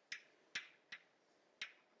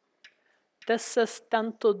 This is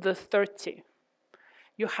 10 to the 30.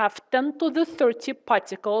 You have 10 to the 30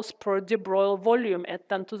 particles per de Broglie volume at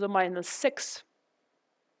 10 to the minus 6.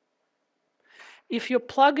 If you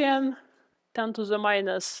plug in 10 to the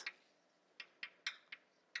minus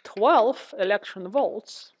 12 electron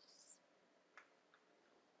volts,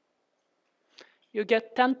 you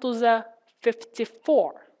get 10 to the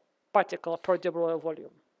 54 particle per de Broglie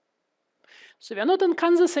volume. So we are not in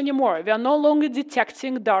Kansas anymore. We are no longer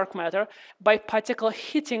detecting dark matter by particle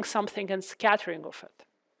hitting something and scattering of it,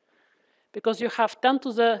 because you have 10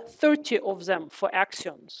 to the 30 of them for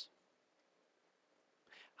axions.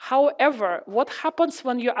 However, what happens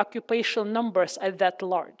when your occupational numbers are that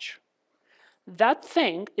large? That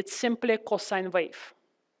thing, it's simply a cosine wave.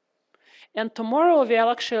 And tomorrow we'll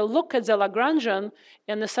actually look at the Lagrangian,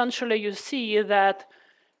 and essentially you see that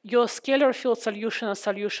your scalar field solution is a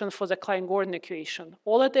solution for the Klein-Gordon equation.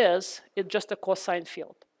 All it is just a cosine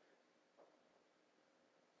field.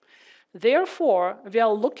 Therefore, we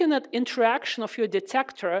are looking at interaction of your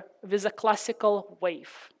detector with a classical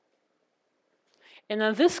wave. And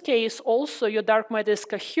in this case, also your dark matter is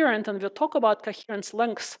coherent, and we'll talk about coherence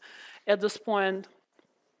lengths at this point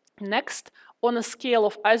next on a scale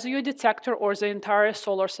of either your detector or the entire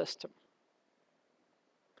solar system.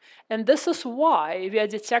 And this is why we are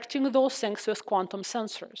detecting those things with quantum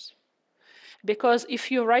sensors. Because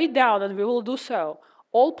if you write down, and we will do so,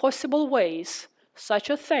 all possible ways such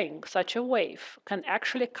a thing, such a wave, can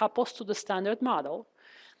actually couple to the standard model,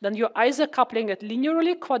 then you're either coupling it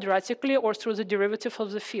linearly, quadratically, or through the derivative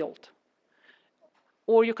of the field.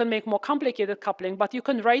 Or you can make more complicated coupling, but you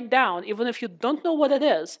can write down, even if you don't know what it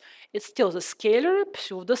is, it's still the scalar,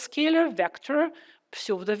 pseudoscalar, vector,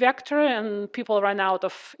 pseudo-vector, and people ran out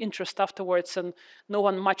of interest afterwards, and no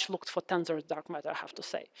one much looked for tensors dark matter, I have to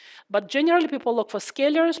say. But generally, people look for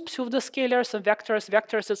scalars, pseudoscalars, and vectors.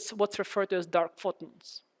 Vectors is what's referred to as dark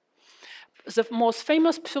photons. The most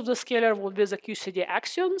famous pseudoscalar would be the QCD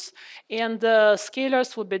axions, and the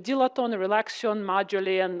scalars would be dilaton, relaxion,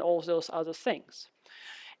 moduli, and all those other things.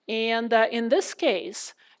 And in this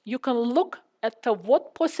case, you can look at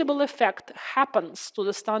what possible effect happens to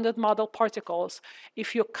the standard model particles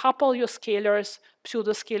if you couple your scalars,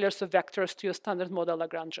 pseudoscalars, or vectors to your standard model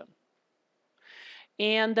Lagrangian.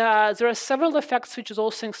 And there are several effects which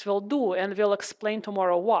those things will do, and we'll explain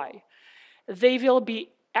tomorrow why. They will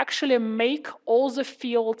actually make all the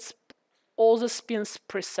fields, all the spins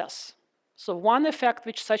precess. So one effect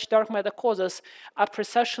which such dark matter causes are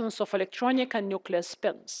precessions of electronic and nuclear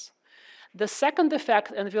spins. The second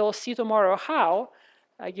effect, and we'll see tomorrow how,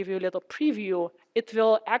 I give you a little preview, it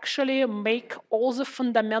will actually make all the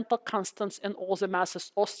fundamental constants and all the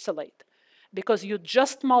masses oscillate, because you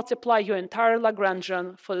just multiply your entire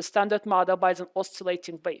Lagrangian for the standard model by an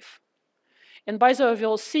oscillating wave. And by the way,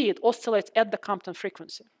 we'll see it oscillates at the Compton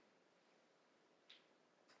frequency.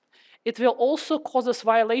 It will also cause this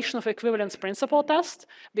violation of equivalence principle test,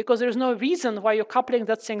 because there's no reason why you're coupling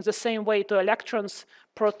that thing the same way to electrons,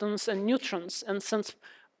 protons, and neutrons. And since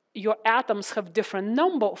your atoms have different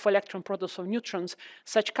number of electron, protons, or neutrons,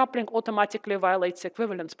 such coupling automatically violates the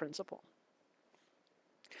equivalence principle.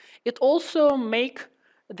 It also makes,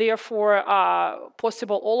 therefore,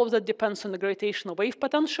 possible, all of that depends on the gravitational wave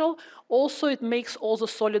potential. Also, it makes all the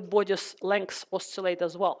solid bodies' lengths oscillate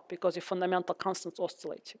as well, because your fundamental constants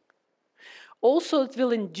oscillating. Also, it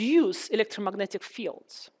will induce electromagnetic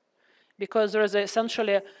fields, because there is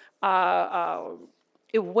essentially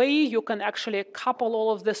a way you can actually couple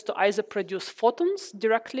all of this to either produce photons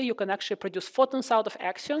directly, you can actually produce photons out of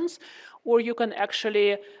axions, or you can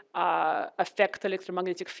actually affect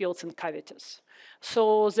electromagnetic fields in cavities.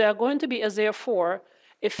 So there are going to be, therefore,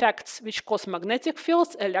 effects which cause magnetic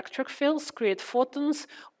fields, electric fields, create photons,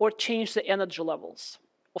 or change the energy levels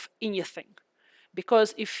of anything.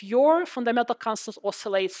 Because if your fundamental constants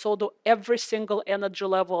oscillate, so do every single energy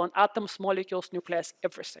level on atoms, molecules, nucleus,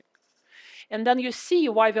 everything. And then you see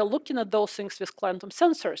why we're looking at those things with quantum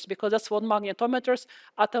sensors, because that's what magnetometers,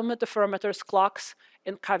 atom interferometers, clocks,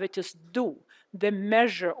 and cavities do. They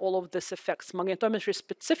measure all of these effects. Magnetometry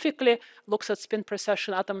specifically looks at spin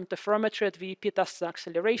precession, atom interferometry at VEP tests and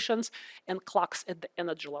accelerations, and clocks at the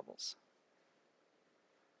energy levels.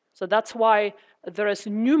 So that's why there is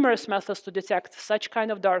numerous methods to detect such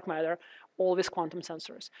kind of dark matter, all with quantum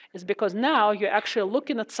sensors. It's because now you're actually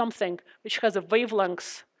looking at something which has a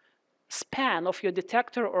wavelength span of your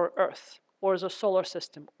detector or Earth, or the solar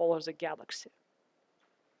system, or the galaxy.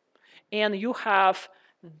 And you have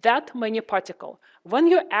that many particles. When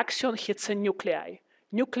your axion hits a nuclei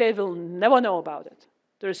will never know about it.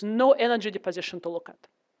 There is no energy deposition to look at.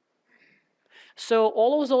 So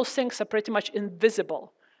all of those things are pretty much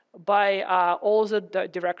invisible by all the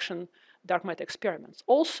direction dark matter experiments.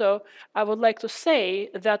 Also, I would like to say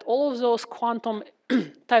that all of those quantum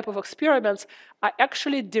type of experiments are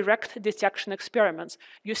actually direct detection experiments.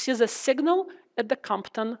 You see the signal at the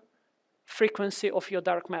Compton frequency of your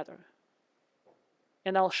dark matter.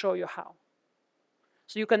 And I'll show you how.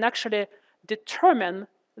 So you can actually determine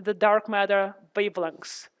the dark matter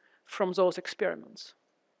wavelengths from those experiments.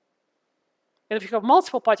 And if you have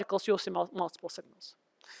multiple particles, you'll see multiple signals.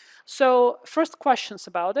 So first questions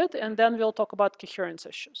about it, and then we'll talk about coherence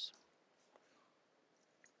issues.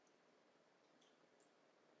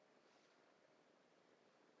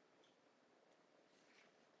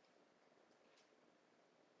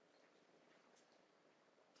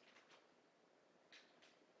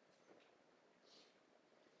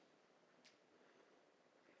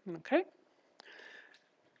 Okay.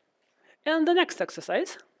 And the next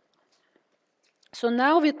exercise. So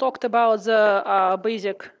now we talked about the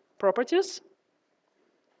basic properties.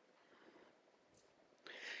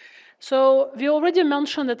 So we already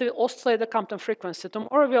mentioned that we oscillate the Compton frequency.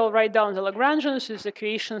 Tomorrow we'll write down the Lagrangians, use the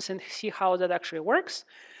equations, and see how that actually works.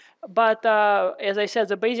 But as I said,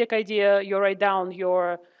 the basic idea, you write down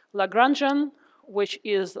your Lagrangian, which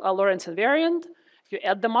is a Lorentz invariant. You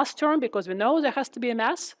add the mass term because we know there has to be a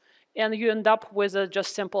mass, and you end up with a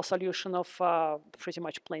just simple solution of pretty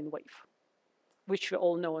much plane wave, which we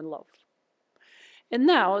all know and love. And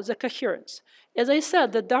now the coherence. As I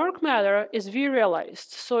said, the dark matter is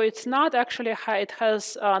virialized, so it's not actually high, it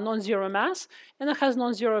has non-zero mass, and it has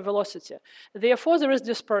non-zero velocity. Therefore, there is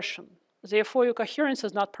dispersion. Therefore, your coherence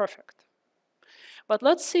is not perfect. But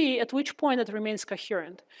let's see at which point it remains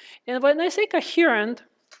coherent. And when I say coherent,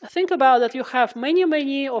 think about that you have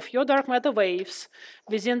many of your dark matter waves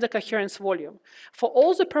within the coherence volume. For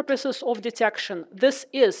all the purposes of detection, this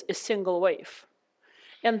is a single wave.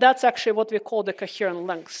 And that's actually what we call the coherent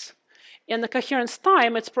length. In the coherence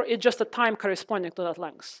time, it's just a time corresponding to that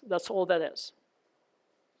length. That's all that is.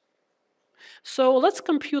 So let's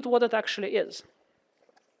compute what it actually is.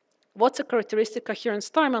 What's a characteristic coherence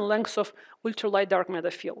time and length of ultralight dark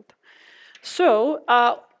matter field? So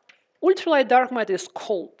ultralight dark matter is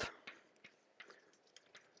cold.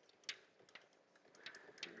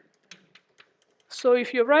 So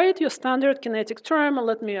if you write your standard kinetic term,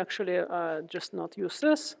 let me actually just not use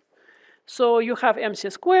this. So you have mc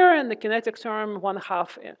squared and the kinetic term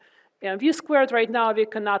 1/2 mv squared. Right now we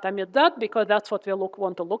cannot omit that because that's what we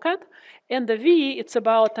want to look at. And the v, it's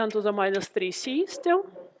about 10 to the minus 3c still.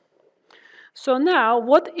 So now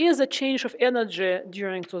what is the change of energy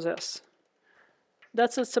during to this?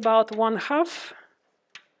 It's about 1/2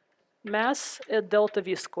 mass at delta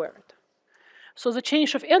v squared. So the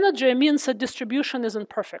change of energy means that distribution isn't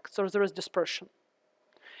perfect, so there is dispersion.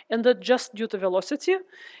 And that's just due to velocity.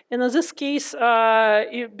 And in this case,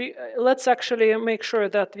 let's actually make sure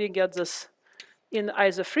that we get this in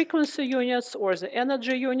either frequency units or the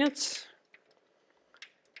energy units.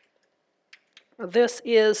 This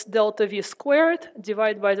is delta v squared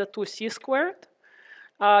divided by the 2c squared.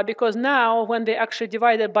 Because now, when they actually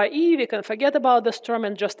divide it by e, we can forget about this term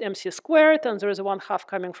and just mc squared, and there is 1/2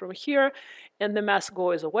 coming from here, and the mass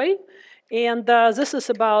goes away. And this is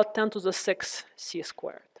about 10 to the 6 c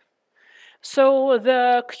squared. So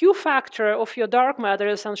the Q factor of your dark matter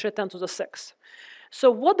is essentially 10 to the 6. So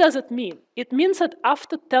what does it mean? It means that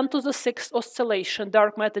after 10 to the 6 oscillation,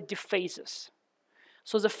 dark matter dephases.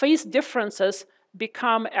 So the phase differences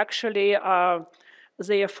become actually,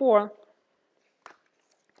 therefore,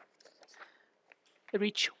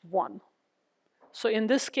 reach 1. So in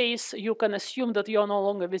this case, you can assume that you're no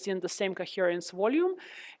longer within the same coherence volume,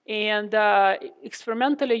 and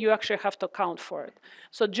experimentally, you actually have to account for it.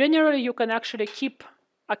 So generally, you can actually keep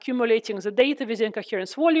accumulating the data within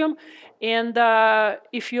coherence volume, and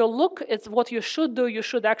if you look at what you should do, you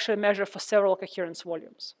should actually measure for several coherence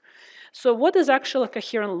volumes. So what is actually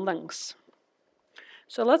coherent length?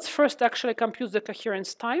 So let's first actually compute the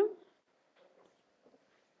coherence time.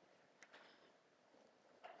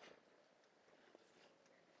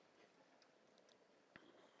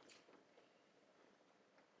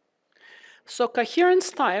 So coherence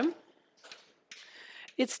time,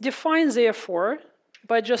 it's defined, therefore,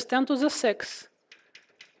 by just 10 to the 6,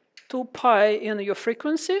 2 pi in your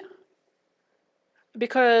frequency,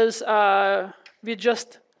 because we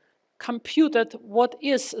just computed what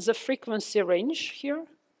is the frequency range here.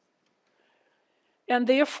 And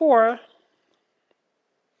therefore,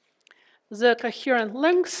 the coherent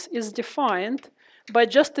length is defined by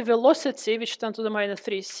just the velocity, which is 10 to the minus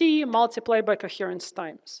 3c, multiplied by coherence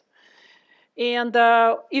times. And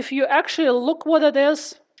if you actually look what it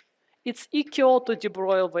is, it's equal to de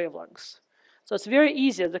Broglie wavelengths. So it's very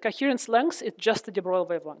easy. The coherence length is just the de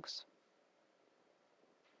Broglie wavelengths,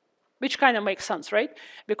 which kind of makes sense, right?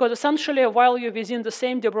 Because essentially, while you're within the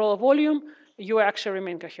same de Broglie volume, you actually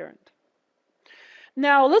remain coherent.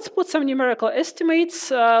 Now, let's put some numerical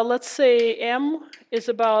estimates. Let's say m is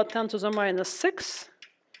about 10 to the minus 6.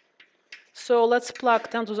 So let's plug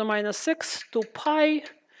 10 to the minus 6 to pi.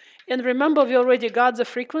 And remember, we already got the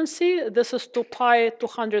frequency. This is 2 pi,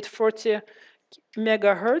 240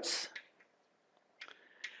 megahertz.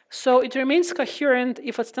 So it remains coherent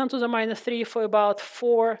if it's 10 to the minus 3 for about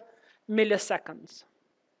 4 milliseconds,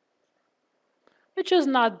 which is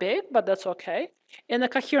not big, but that's okay. And the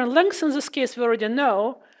coherent length in this case, we already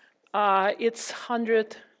know, it's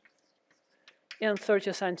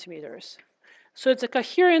 130 centimeters. So it's a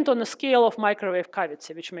coherent on the scale of microwave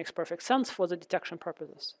cavity, which makes perfect sense for the detection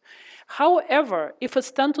purposes. However, if it's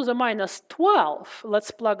 10 to the minus 12,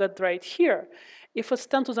 let's plug it right here. If it's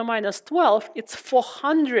 10 to the minus 12, it's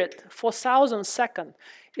 4,000 seconds.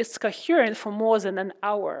 It's coherent for more than an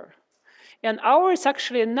hour. An hour is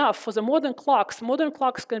actually enough for the modern clocks. Modern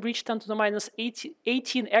clocks can reach 10 to the minus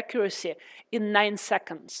 18 accuracy in 9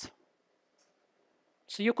 seconds.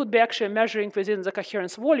 So you could be actually measuring within the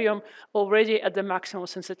coherence volume already at the maximum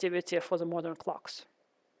sensitivity for the modern clocks.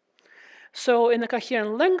 So in the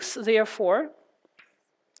coherent lengths, therefore,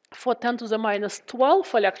 for 10 to the minus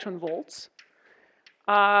 12 electron volts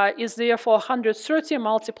is therefore 130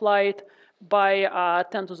 multiplied by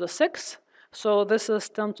 10 to the 6. So this is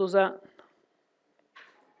 10 to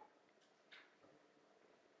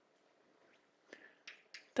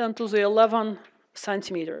the 11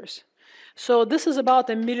 centimeters. So this is about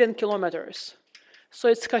 1,000,000 kilometers. So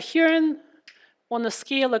it's coherent on a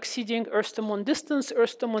scale exceeding Earth to Moon distance.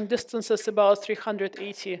 Earth to Moon distance is about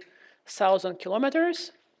 380,000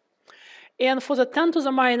 kilometers. And for the 10 to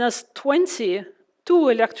the minus 22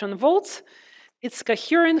 electron volts, it's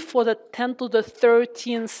coherent for the 10 to the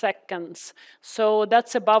 13 seconds. So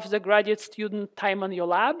that's above the graduate student time in your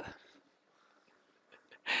lab.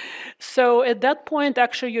 So at that point,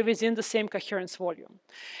 actually, you're within the same coherence volume.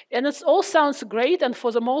 And it all sounds great, and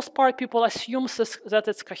for the most part, people assume that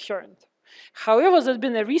it's coherent. However, there's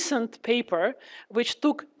been a recent paper which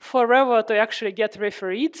took forever to actually get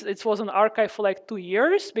refereed. It was an archive for like 2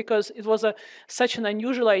 years because it was such an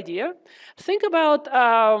unusual idea. Think about,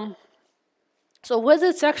 so whether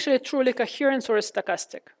it's actually truly coherent or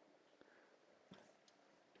stochastic.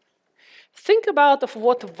 Think about of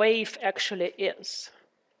what wave actually is.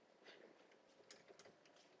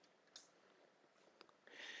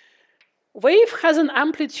 Wave has an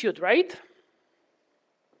amplitude, right?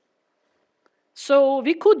 So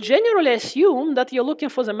we could generally assume that you're looking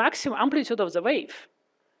for the maximum amplitude of the wave.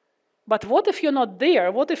 But what if you're not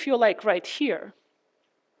there? What if you're like right here?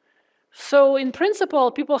 So in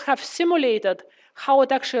principle, people have simulated how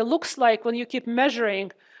it actually looks like when you keep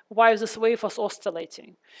measuring while this wave was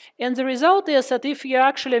oscillating. And the result is that if you're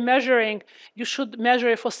actually measuring, you should measure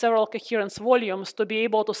it for several coherence volumes to be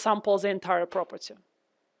able to sample the entire property.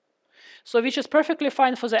 So which is perfectly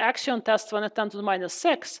fine for the axion test when at 10 to the minus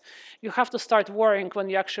 6. You have to start worrying when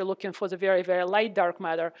you're actually looking for the very, very light dark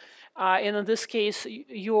matter. And in this case,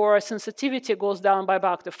 your sensitivity goes down by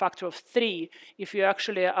about a factor of 3 if you're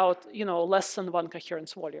actually out, less than 1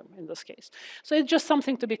 coherence volume in this case. So it's just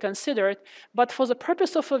something to be considered. But for the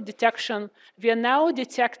purpose of detection, we are now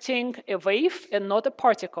detecting a wave and not a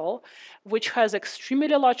particle, which has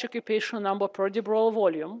extremely large occupational number per de Broglie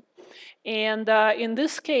volume. And in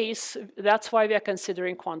this case, that's why we are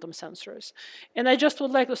considering quantum sensors. And I just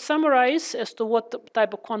would like to summarize as to what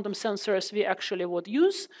type of quantum sensors we actually would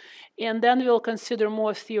use. And then we'll consider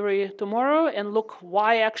more theory tomorrow and look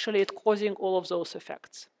why actually it's causing all of those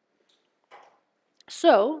effects.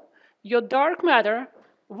 So your dark matter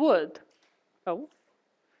would,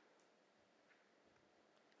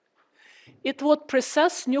 it would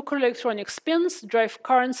process nuclear electronic spins, drive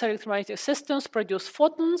currents in electromagnetic systems, produce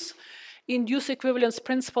photons, induce equivalence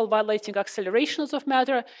principle violating accelerations of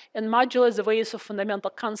matter, and modulate the waves of fundamental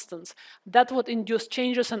constants. That would induce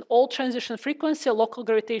changes in all transition frequency, local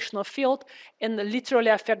gravitational field, and literally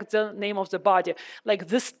affect the name of the body. Like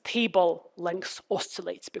this table length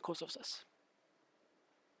oscillates because of this.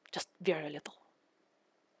 Just very little.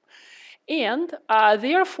 And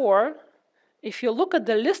therefore, if you look at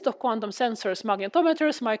the list of quantum sensors,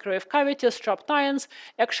 magnetometers, microwave cavities, trapped ions,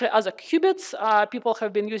 actually other qubits, people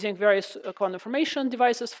have been using various quantum information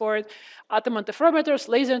devices for it, atom interferometers,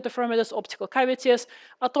 laser interferometers, optical cavities,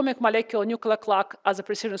 atomic, molecular, nuclear clock, other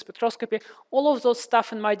precision spectroscopy, all of those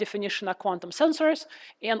stuff in my definition are quantum sensors,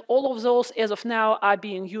 and all of those as of now are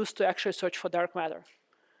being used to actually search for dark matter.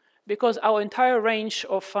 Because our entire range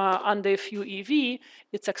of under a few EV,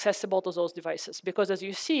 it's accessible to those devices. Because as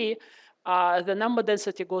you see, the number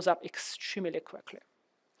density goes up extremely quickly.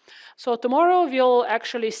 So tomorrow we'll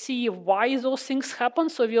actually see why those things happen.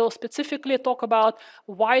 So we'll specifically talk about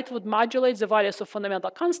why it would modulate the values of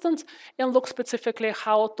fundamental constants and look specifically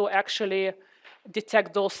how to actually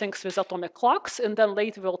detect those things with atomic clocks. And then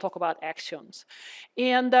later we'll talk about axions.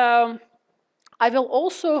 And I will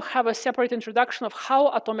also have a separate introduction of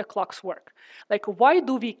how atomic clocks work. Like, why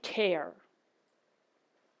do we care?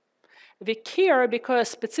 We care because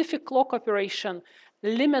specific clock operation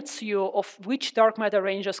limits you of which dark matter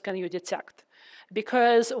ranges can you detect.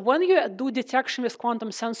 Because when you do detection with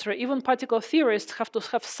quantum sensor, even particle theorists have to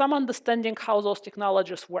have some understanding how those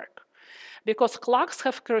technologies work. because clocks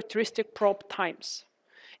have characteristic probe times.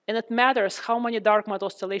 And it matters how many dark matter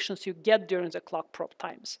oscillations you get during the clock probe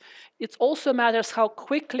times. It also matters how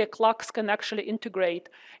quickly clocks can actually integrate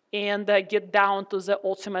and get down to the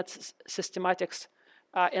ultimate systematics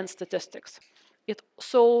and statistics.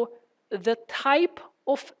 So the type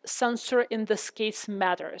of sensor in this case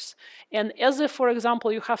matters. And as if, for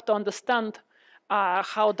example, you have to understand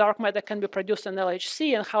how dark matter can be produced in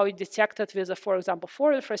LHC and how it's detected with, for example,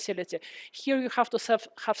 Fourier facility. Here you have to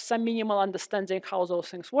have some minimal understanding how those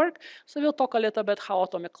things work. So we'll talk a little bit how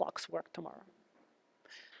atomic clocks work tomorrow.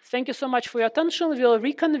 Thank you so much for your attention. We'll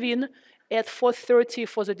reconvene at 4:30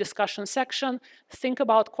 for the discussion section. Think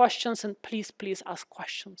about questions and please ask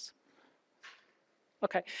questions.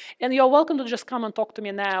 Okay, and you're welcome to just come and talk to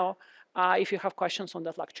me now if you have questions on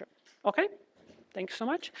that lecture. Okay, thank you so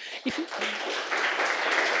much.